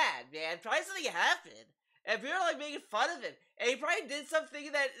sad, man. Probably something happened. And people were, making fun of him. And he probably did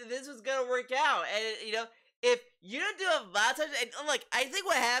something that this was gonna work out. And, you know, if you don't do a montage, and, I think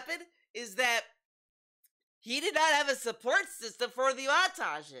what happened is that he did not have a support system for the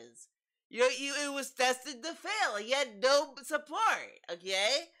montages. You know, it was destined to fail. He had no support,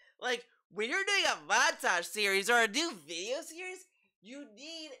 okay? When you're doing a montage series or a new video series, you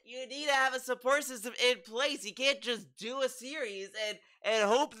need to have a support system in place. You can't just do a series and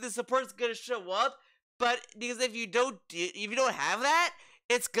hope the support's gonna show up. But because if you don't have that,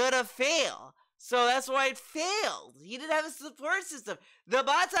 it's gonna fail. So that's why it failed. He didn't have a support system. The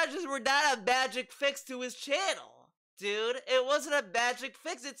montages were not a magic fix to his channel, dude. It wasn't a magic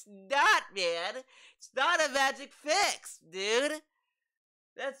fix. It's not, man. It's not a magic fix, dude.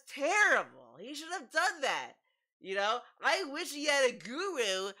 That's terrible. He should have done that. You know, I wish he had a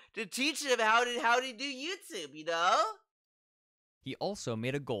guru to teach him how to do YouTube, you know? He also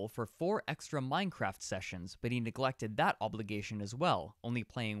made a goal for 4 extra Minecraft sessions, but he neglected that obligation as well, only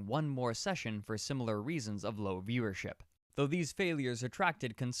playing one more session for similar reasons of low viewership. Though these failures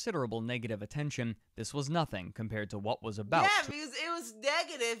attracted considerable negative attention, this was nothing compared to what was about Yeah, because it was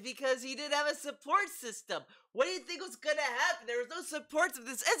negative because he didn't have a support system. What do you think was gonna happen? There was no support system.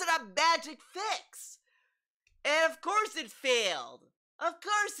 This isn't a magic fix. And of course it failed. Of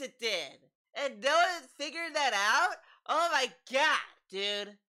course it did. And no one figured that out? Oh my god,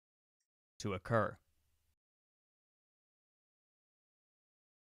 dude. to occur.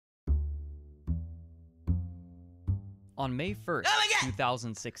 On May 1st,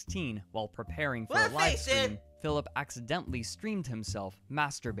 2016, while preparing for a live stream, Philip accidentally streamed himself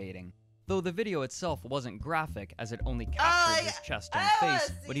masturbating. Though the video itself wasn't graphic as it only captured his chest and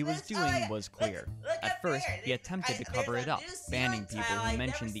face, what he was doing was clear. At first, he attempted to cover it up, banning people who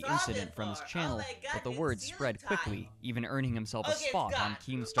mentioned the incident from his channel, but the word spread quickly, even earning himself a spot on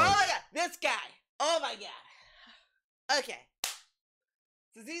Keemstar's— Oh my god, this guy! Oh my god. Okay.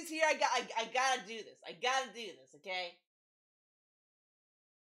 Since he's here, I gotta do this. I gotta do this, okay?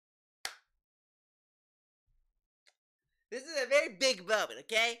 This is a very big moment,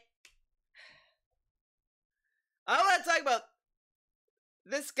 okay? I want to talk about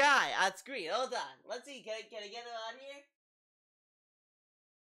this guy on screen. Hold on. Let's see. Can I get him on here?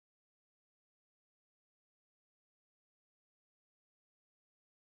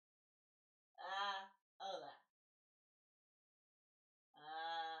 Hold on.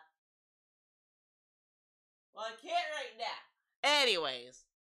 Well, I can't right now. Anyways.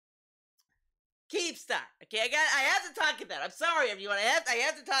 Keepstar. Okay, I have to talk about him. I'm sorry, everyone. I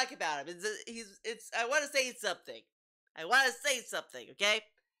have to talk about him. I want to say something. Okay?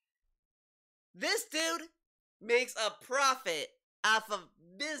 This dude makes a profit off of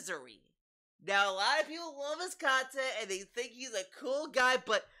misery. Now, a lot of people love his content and they think he's a cool guy,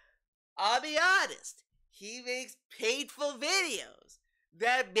 but I'll be honest. He makes painful videos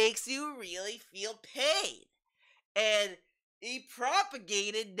that makes you really feel pain. And he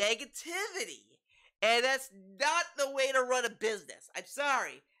propagated negativity. And that's not the way to run a business. I'm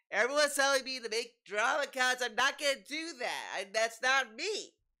sorry. Everyone's telling me to make drama content. I'm not going to do that. That's not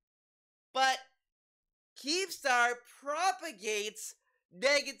me. But Keemstar propagates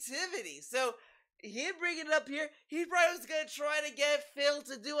negativity. So him bringing it up here, he probably was gonna try to get Phil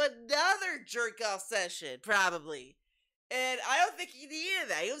to do another jerk-off session, probably. And I don't think he needed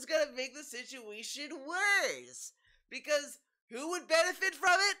that. He was gonna make the situation worse. Because who would benefit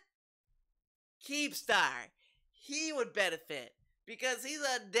from it? Keepstar. He would benefit. Because he's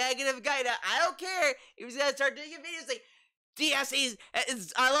a negative guy. Now, I don't care if he's gonna start doing videos like, DST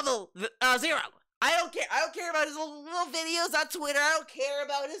is level 0. I don't care. I don't care about his little videos on Twitter. I don't care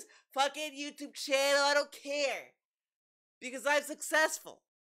about his fucking YouTube channel. I don't care. Because I'm successful.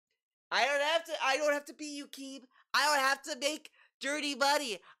 I don't have to be you, Keeb. I don't have to make dirty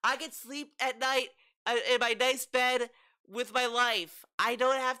money. I can sleep at night in my nice bed with my life. I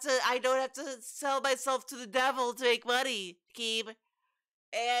don't have to sell myself to the devil to make money, Keeb.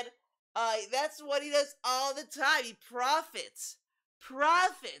 And that's what he does all the time. He profits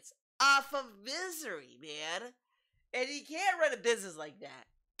off of misery, man. And you can't run a business like that.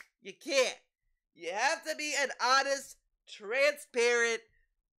 You can't. You have to be an honest, transparent,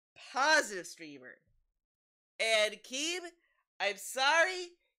 positive streamer. And Keeb, I'm sorry,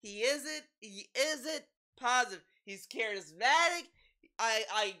 he isn't positive. He's charismatic.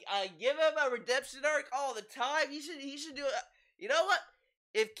 I give him a redemption arc all the time. He should do it. You know what?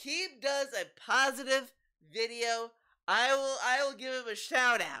 If Keeb does a positive video, I will give him a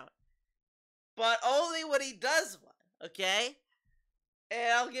shout out. But only when he does one, okay?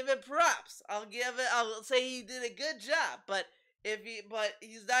 And I'll give him props. I'll say he did a good job, but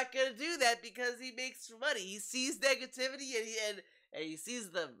he's not gonna do that because he makes money. He sees negativity and he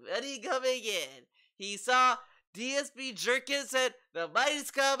sees the money coming in. He saw DSP jerking, said the money's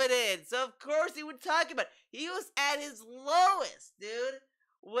coming in, so of course he would talk about it. He was at his lowest, dude.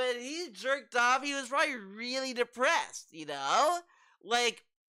 When he jerked off, he was probably really depressed, you know? Like,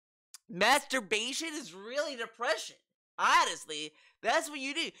 masturbation is really depression. Honestly, that's what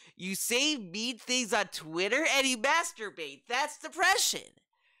you do. You say mean things on Twitter and you masturbate. That's depression.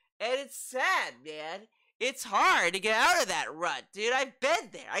 And it's sad, man. It's hard to get out of that rut, dude. I've been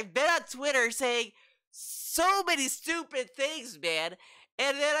there. I've been on Twitter saying so many stupid things, man.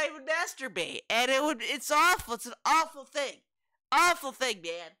 And then I would masturbate. And it's awful. It's an awful thing. Awful thing,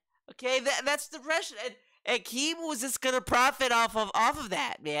 man. Okay, that's depression. And Keeb was just gonna profit off of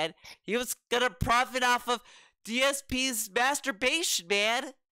that, man. He was gonna profit off of DSP's masturbation,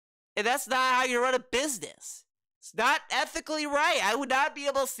 man. And that's not how you run a business. It's not ethically right. I would not be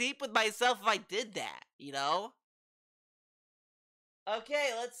able to sleep with myself if I did that, you know?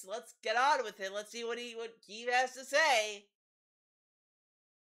 Okay, let's get on with it. Let's see what Keeb has to say.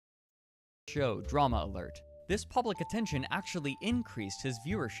 Show drama alert. This public attention actually increased his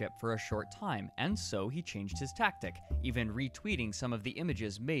viewership for a short time, and so he changed his tactic, even retweeting some of the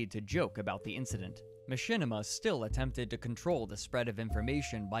images made to joke about the incident. Machinima still attempted to control the spread of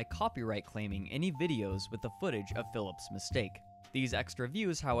information by copyright claiming any videos with the footage of Philip's mistake. These extra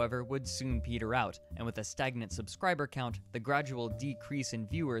views, however, would soon peter out, and with a stagnant subscriber count, the gradual decrease in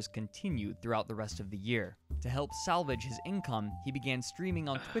viewers continued throughout the rest of the year. To help salvage his income, he began streaming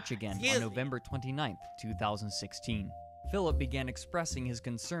on Twitch again on November 29th, 2016. Philip began expressing his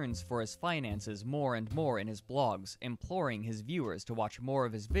concerns for his finances more and more in his blogs, imploring his viewers to watch more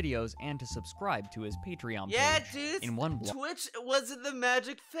of his videos and to subscribe to his Patreon page. Yeah, dude, in one blog, Twitch wasn't the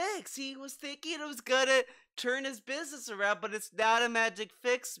magic fix. He was thinking it was gonna turn his business around, but it's not a magic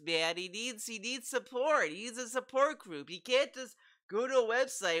fix, man. He needs support. He needs a support group. He can't just go to a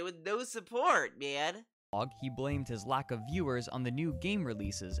website with no support, man. He blamed his lack of viewers on the new game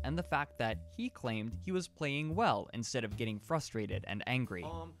releases and the fact that he claimed he was playing well instead of getting frustrated and angry.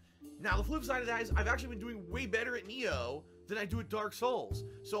 Now the flip side of that is I've actually been doing way better at Neo than I do at Dark Souls.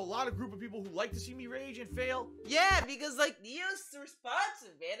 So a lot of group of people who like to see me rage and fail. Yeah, because like Neo's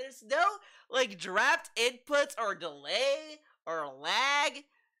responsive, man. There's no like dropped inputs or delay or lag.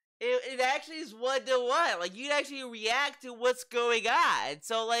 It actually is 1-to-1. Like, you'd actually react to what's going on.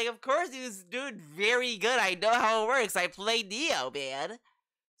 So, like, of course he was doing very good. I know how it works. I play Neo, man.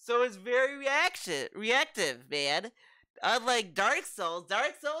 So it's very reactive, man. Unlike Dark Souls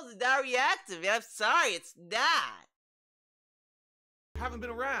is not reactive, man. I'm sorry, it's not. Haven't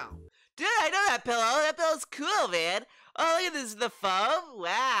been around. Dude, I know that pillow. That pillow's cool, man. Oh, look at this, the foam.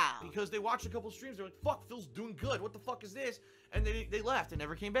 Wow. Because they watched a couple streams, they're like, fuck, Phil's doing good. What the fuck is this? And they left and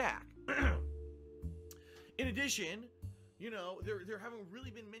never came back. In addition, you know, there haven't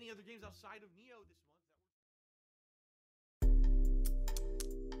really been many other games outside of Neo this month.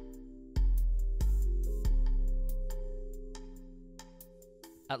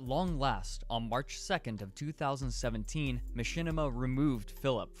 At long last, on March 2nd of 2017, Machinima removed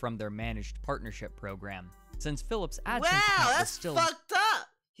Philip from their managed partnership program. Since Philip's AdSense account was still... Wow, that's fucked up!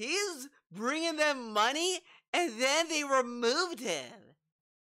 He's bringing them money, and then they removed him.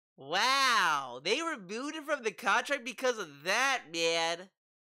 Wow, they removed him from the contract because of that, man.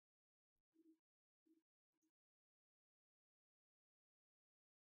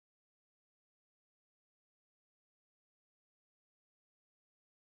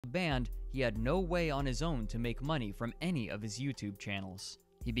 Banned, he had no way on his own to make money from any of his YouTube channels.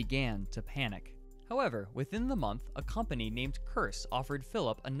 He began to panic. However, within the month, a company named Curse offered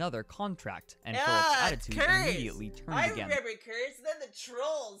Philip another contract, and Philip's attitude immediately turned again. I remember Curse, and then the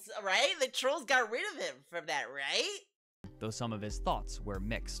trolls, right? The trolls got rid of him from that, right? Though some of his thoughts were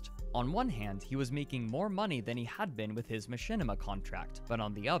mixed. On one hand, he was making more money than he had been with his Machinima contract, but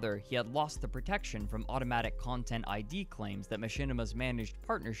on the other, he had lost the protection from automatic content ID claims that Machinima's managed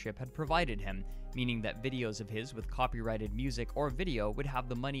partnership had provided him, meaning that videos of his with copyrighted music or video would have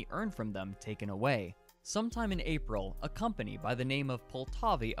the money earned from them taken away. Sometime in April, a company by the name of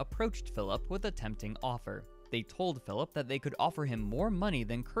Poltavi approached Philip with a tempting offer. They told Philip that they could offer him more money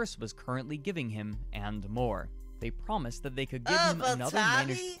than Curse was currently giving him, and more. They promised that they could give him another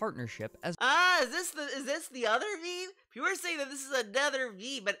managed partnership as— is this the other meme? People are saying that this is another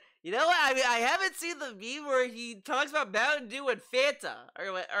meme, but you know what? I mean, I haven't seen the meme where he talks about Mountain Dew and Fanta,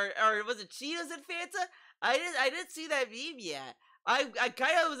 or was it Cheetos and Fanta? I didn't see that meme yet. I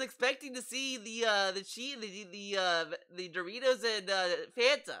kind of was expecting to see the Doritos and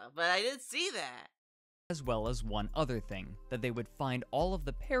Fanta, but I didn't see that. As well as one other thing, that they would find all of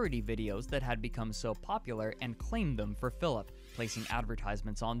the parody videos that had become so popular and claim them for Philip, placing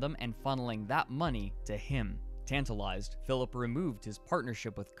advertisements on them and funneling that money to him. Tantalized, Philip removed his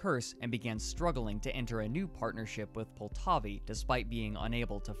partnership with Curse and began struggling to enter a new partnership with Poltavi, despite being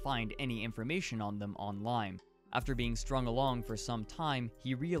unable to find any information on them online. After being strung along for some time,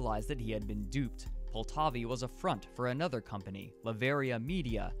 he realized that he had been duped. Poltavi was a front for another company, Laveria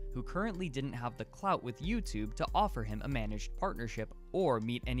Media, who currently didn't have the clout with YouTube to offer him a managed partnership or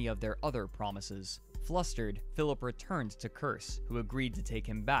meet any of their other promises. Flustered, Philip returned to Curse, who agreed to take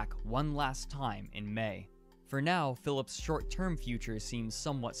him back one last time in May. For now, Philip's short-term future seems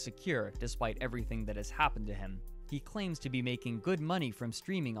somewhat secure despite everything that has happened to him. He claims to be making good money from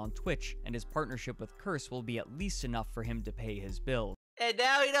streaming on Twitch, and his partnership with Curse will be at least enough for him to pay his bills. And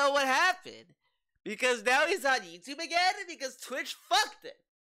now you know what happened. Because now he's on YouTube again, because Twitch fucked him.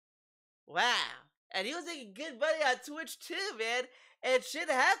 Wow. And he was making good money on Twitch too, man. And shit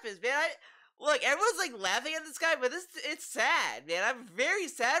happens, man. Look, everyone's like laughing at this guy, but it's sad, man. I'm very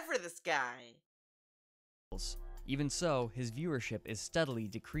sad for this guy. Even so, his viewership is steadily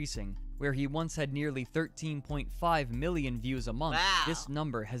decreasing. Where he once had nearly 13.5 million views a month, this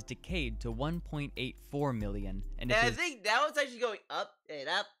number has decayed to 1.84 million. And I think now it's actually going up and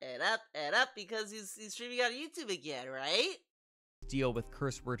up and up and up because he's streaming on YouTube again, right? If the deal with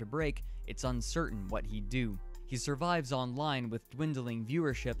Curse were to break, it's uncertain what he'd do. He survives online with dwindling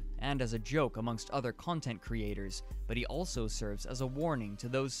viewership and as a joke amongst other content creators, but he also serves as a warning to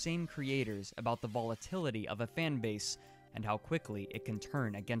those same creators about the volatility of a fan base and how quickly it can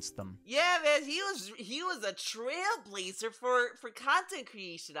turn against them. Yeah, man, he was a trailblazer for content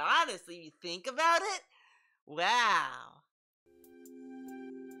creation, honestly, if you think about it. Wow.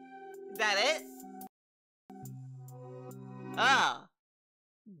 Is that it? Oh.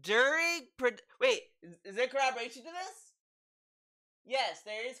 Wait, is there corroboration to this? Yes,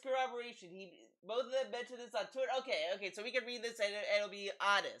 there is corroboration. Both of them mentioned this on Twitter. Okay, so we can read this and it'll be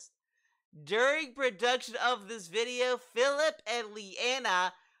honest. During production of this video, Philip and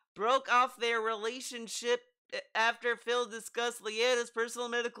Leanna broke off their relationship after Phil discussed Leanna's personal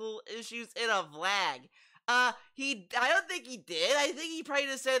medical issues in a vlog. I don't think he did. I think he probably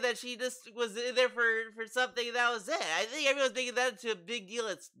just said that she just was in there for something and that was it. I think everyone's making that into a big deal.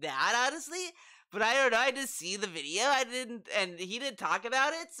 It's not, honestly. But I don't know. I just see the video. And he didn't talk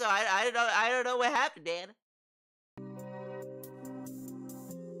about it, so I don't know what happened, Dan.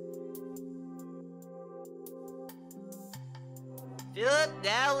 Philip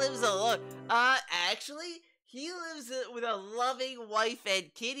now lives alone. Actually, he lives with a loving wife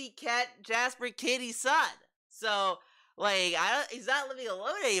and kitty cat Jasper Kitty son. So, like, he's not living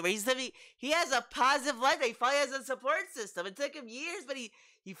alone anymore. He has a positive life. He finally has a support system. It took him years, but he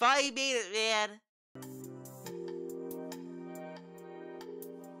finally made it, man.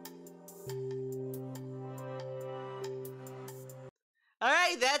 All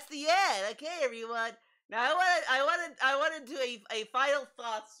right, that's the end. Okay, everyone. Now I want to do a final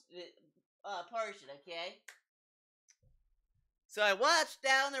thoughts portion. Okay. So I watched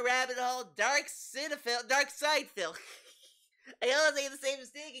down the rabbit hole, Dark Side Phil. I almost made the same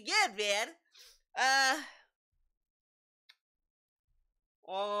mistake again, man.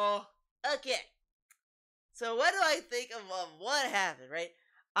 Okay. So what do I think of what happened, right?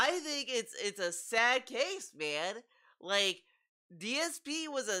 I think it's a sad case, man. Like DSP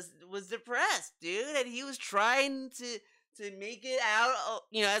was depressed, dude, and he was trying to make it out,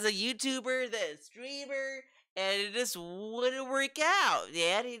 as a YouTuber, then a streamer, and it just wouldn't work out,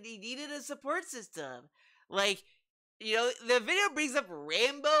 man. He needed a support system. Like, the video brings up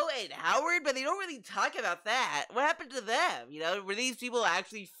Rambo and Howard, but they don't really talk about that. What happened to them? Were these people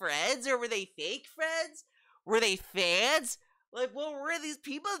actually friends, or were they fake friends? Were they fans? Like, what were these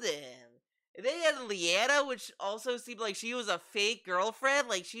people to him? And then he had Leanna, which also seemed like she was a fake girlfriend.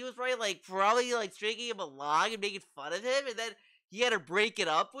 Like, she was probably stringing him along and making fun of him, and then he had to break it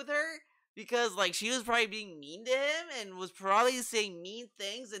up with her because, she was probably being mean to him and was probably saying mean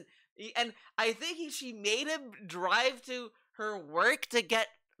things, and I think she made him drive to her work to get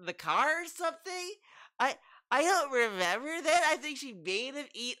the car or something. I don't remember that. I think she made him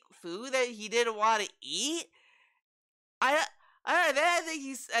eat food that he didn't want to eat. I don't know.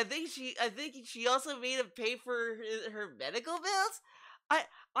 I think she also made him pay for her medical bills. I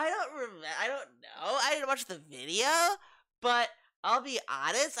don't remember. I don't know. I didn't watch the video, but I'll be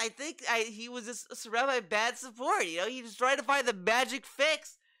honest. I think he was just surrounded by bad support. He was trying to find the magic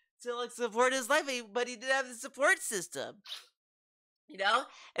fix to support his life, but he didn't have the support system. And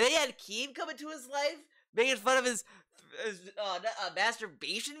then he had Keem come into his life, making fun of his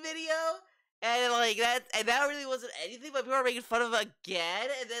masturbation video, and that really wasn't anything, but people were making fun of him again,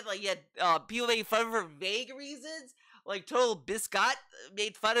 and then you had people making fun of him for vague reasons, like Total Biscuit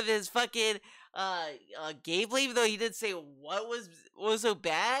made fun of his fucking gameplay, even though he didn't say what was so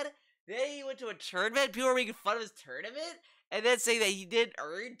bad. Then he went to a tournament, people were making fun of his tournament, and then saying that he didn't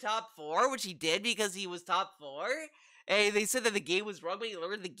earn top 4, which he did because he was top 4. And they said that the game was wrong, but he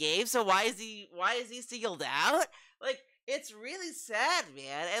learned the game. So why is he singled out? It's really sad,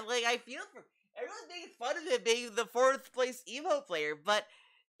 man. And I feel for everyone's making fun of him being the 4th place Evo player. But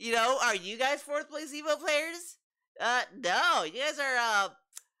are you guys 4th place Evo players? No, you guys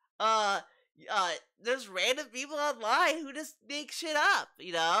are there's random people online who just make shit up,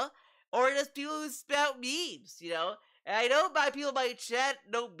 or just people who spout memes, And I know people in my chat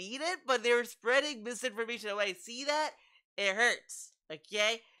don't mean it, but they're spreading misinformation. And when I see that, it hurts.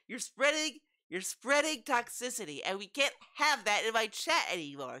 Okay? You're spreading toxicity, and we can't have that in my chat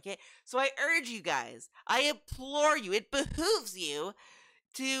anymore, okay? So I urge you guys, I implore you, it behooves you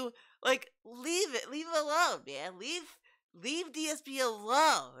to, leave him alone, man. Leave DSP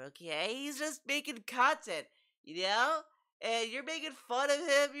alone, okay? He's just making content, And you're making fun of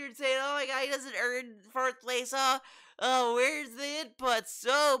him, you're saying, oh my god, he doesn't earn 4th place, oh, where's the inputs?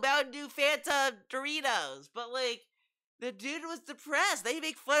 Oh, Mountain Dew, Fanta, Doritos. But, the dude was depressed. They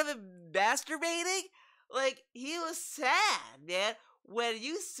make fun of him masturbating. He was sad, man. When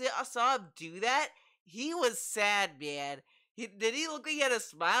you saw him do that, he was sad, man. Did he look like he had a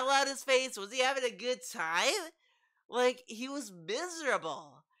smile on his face? Was he having a good time? He was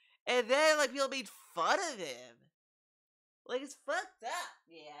miserable. And then, people made fun of him. It's fucked up,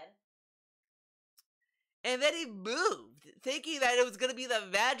 man. And then he moved, thinking that it was gonna be the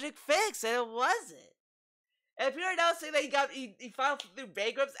magic fix, and it wasn't. And people are now saying that he filed through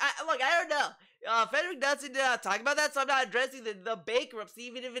bankruptcy. I don't know. Frederick Knudsen did not talk about that, so I'm not addressing the bankruptcy,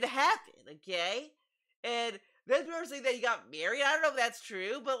 even if it happened, okay? And then people are saying that he got married. I don't know if that's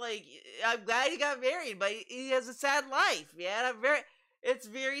true, but, I'm glad he got married, but he has a sad life, man. It's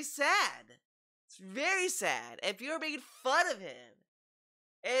very sad. It's very sad. And people are making fun of him.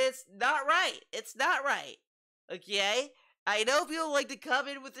 And it's not right. It's not right. Okay? I know people like to come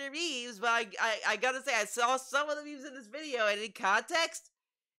in with their memes, but I gotta say, I saw some of the memes in this video, and in context,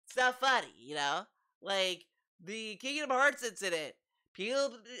 it's not funny, the Kingdom Hearts incident.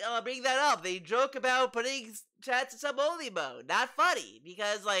 People bring that up. They joke about putting chats in sub-only mode. Not funny,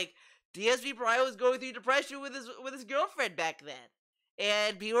 because, DSP probably was going through depression with his girlfriend back then.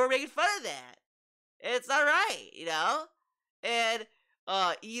 And people were making fun of that. And it's not right, And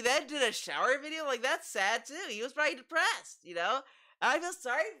he then did a shower video. That's sad too. He was probably depressed, I feel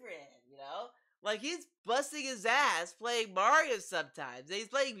sorry for him, he's busting his ass playing Mario sometimes. And he's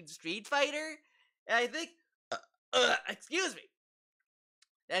playing Street Fighter. And I think, excuse me.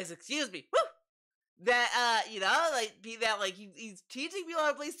 Woo! That, he's teaching people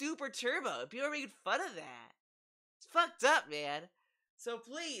how to play Super Turbo. People are making fun of that. It's fucked up, man. So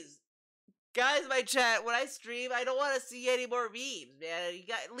please, guys in my chat, when I stream, I don't want to see any more memes, man.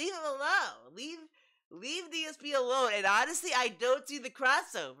 Leave him alone. Leave DSP alone. And honestly, I don't see the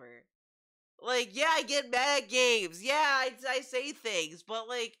crossover. Yeah, I get mad at games. Yeah, I say things, but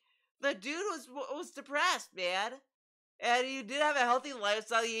the dude was depressed, man. and you did have a healthy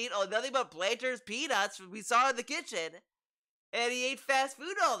lifestyle. You ate nothing but Planters peanuts we saw in the kitchen, and he ate fast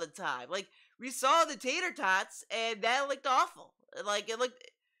food all the time. Like, we saw the tater tots, and that looked awful. Like, it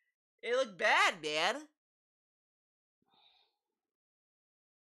looked bad, man.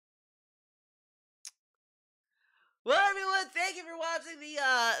 Well, everyone, thank you for watching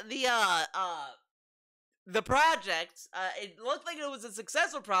the project. It looked like it was a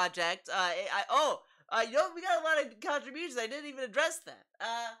successful project. You know, we got a lot of contributions. I didn't even address that.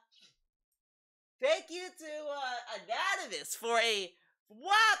 Thank you to Anonymous for a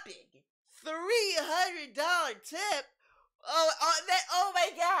whopping $300 tip. Oh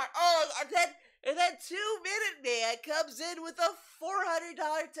my God. And then 2 Minute Man comes in with a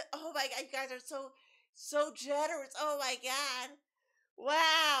 $400 tip. Oh my God, you guys are so generous. Oh my God.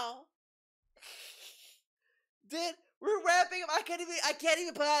 Wow. Dude, we're wrapping up. I can't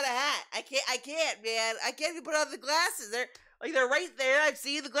even put on a hat. I can't, man. I can't even put on the glasses. They're right there. I've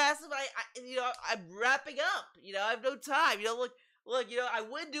seen the glasses, but I'm wrapping up. You know, I have no time. You know, look, you know, I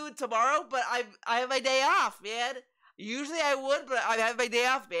would do it tomorrow, but I have my day off, man. Usually I would, but I have my day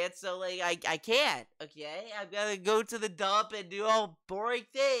off, man. So, like, I can't, okay? I've got to go to the dump and do all boring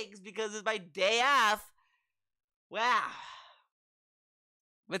things because it's my day off. Wow.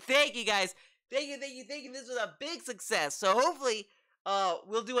 But thank you, guys. Thank you. This was a big success. So hopefully,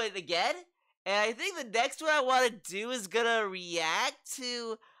 we'll do it again. And I think the next one I want to do is gonna react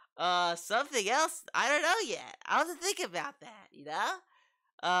to, something else. I don't know yet. I'll have to think about that, you know?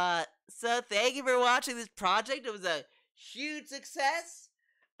 So thank you for watching this project. It was a huge success.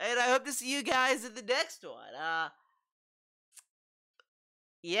 And I hope to see you guys in the next one.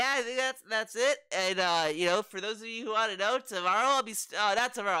 Yeah, I think that's it. And you know, for those of you who want to know, tomorrow I'll be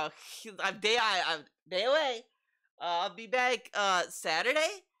not tomorrow. I'm day away. I'll be back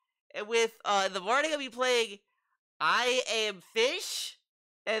Saturday, and with in the morning I'll be playing I Am Fish,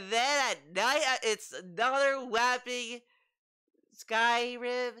 and then at night it's another whapping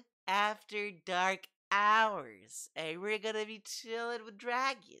Skyrim After Dark hours, and we're gonna be chilling with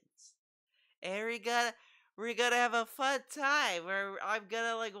dragons, and we're gonna have a fun time where I'm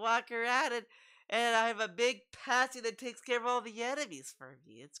gonna like walk around and I have a big patsy that takes care of all the enemies for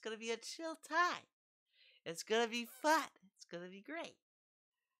me. It's gonna be a chill time. It's gonna be fun. It's gonna be great.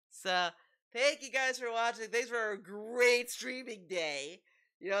 So thank you guys for watching. Thanks for a great streaming day.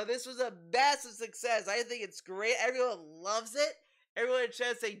 You know, this was a massive success. I think it's great. Everyone loves it. Everyone in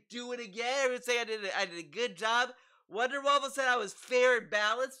chat say do it again. Everyone say I did a good job. Wonder Waffle said I was fair and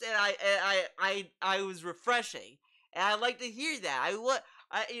balanced, and I was refreshing, and I like to hear that.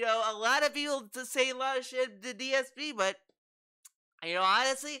 You know, a lot of people to say a lot of shit to DSP, but you know,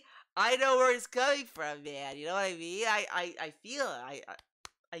 honestly, I know where it's coming from, man. You know what I mean? I feel it.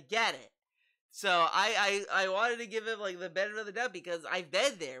 I get it. So I wanted to give him like the benefit of the doubt because I've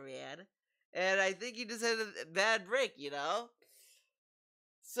been there, man, and I think he just had a bad break, you know.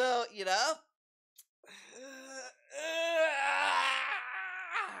 So you know.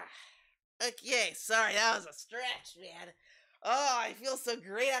 Okay, sorry, that was a stretch, man. Oh, I feel so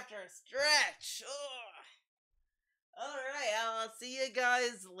great after a stretch. Oh. Alright, I'll see you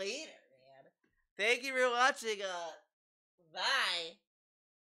guys later, man. Thank you for watching, bye.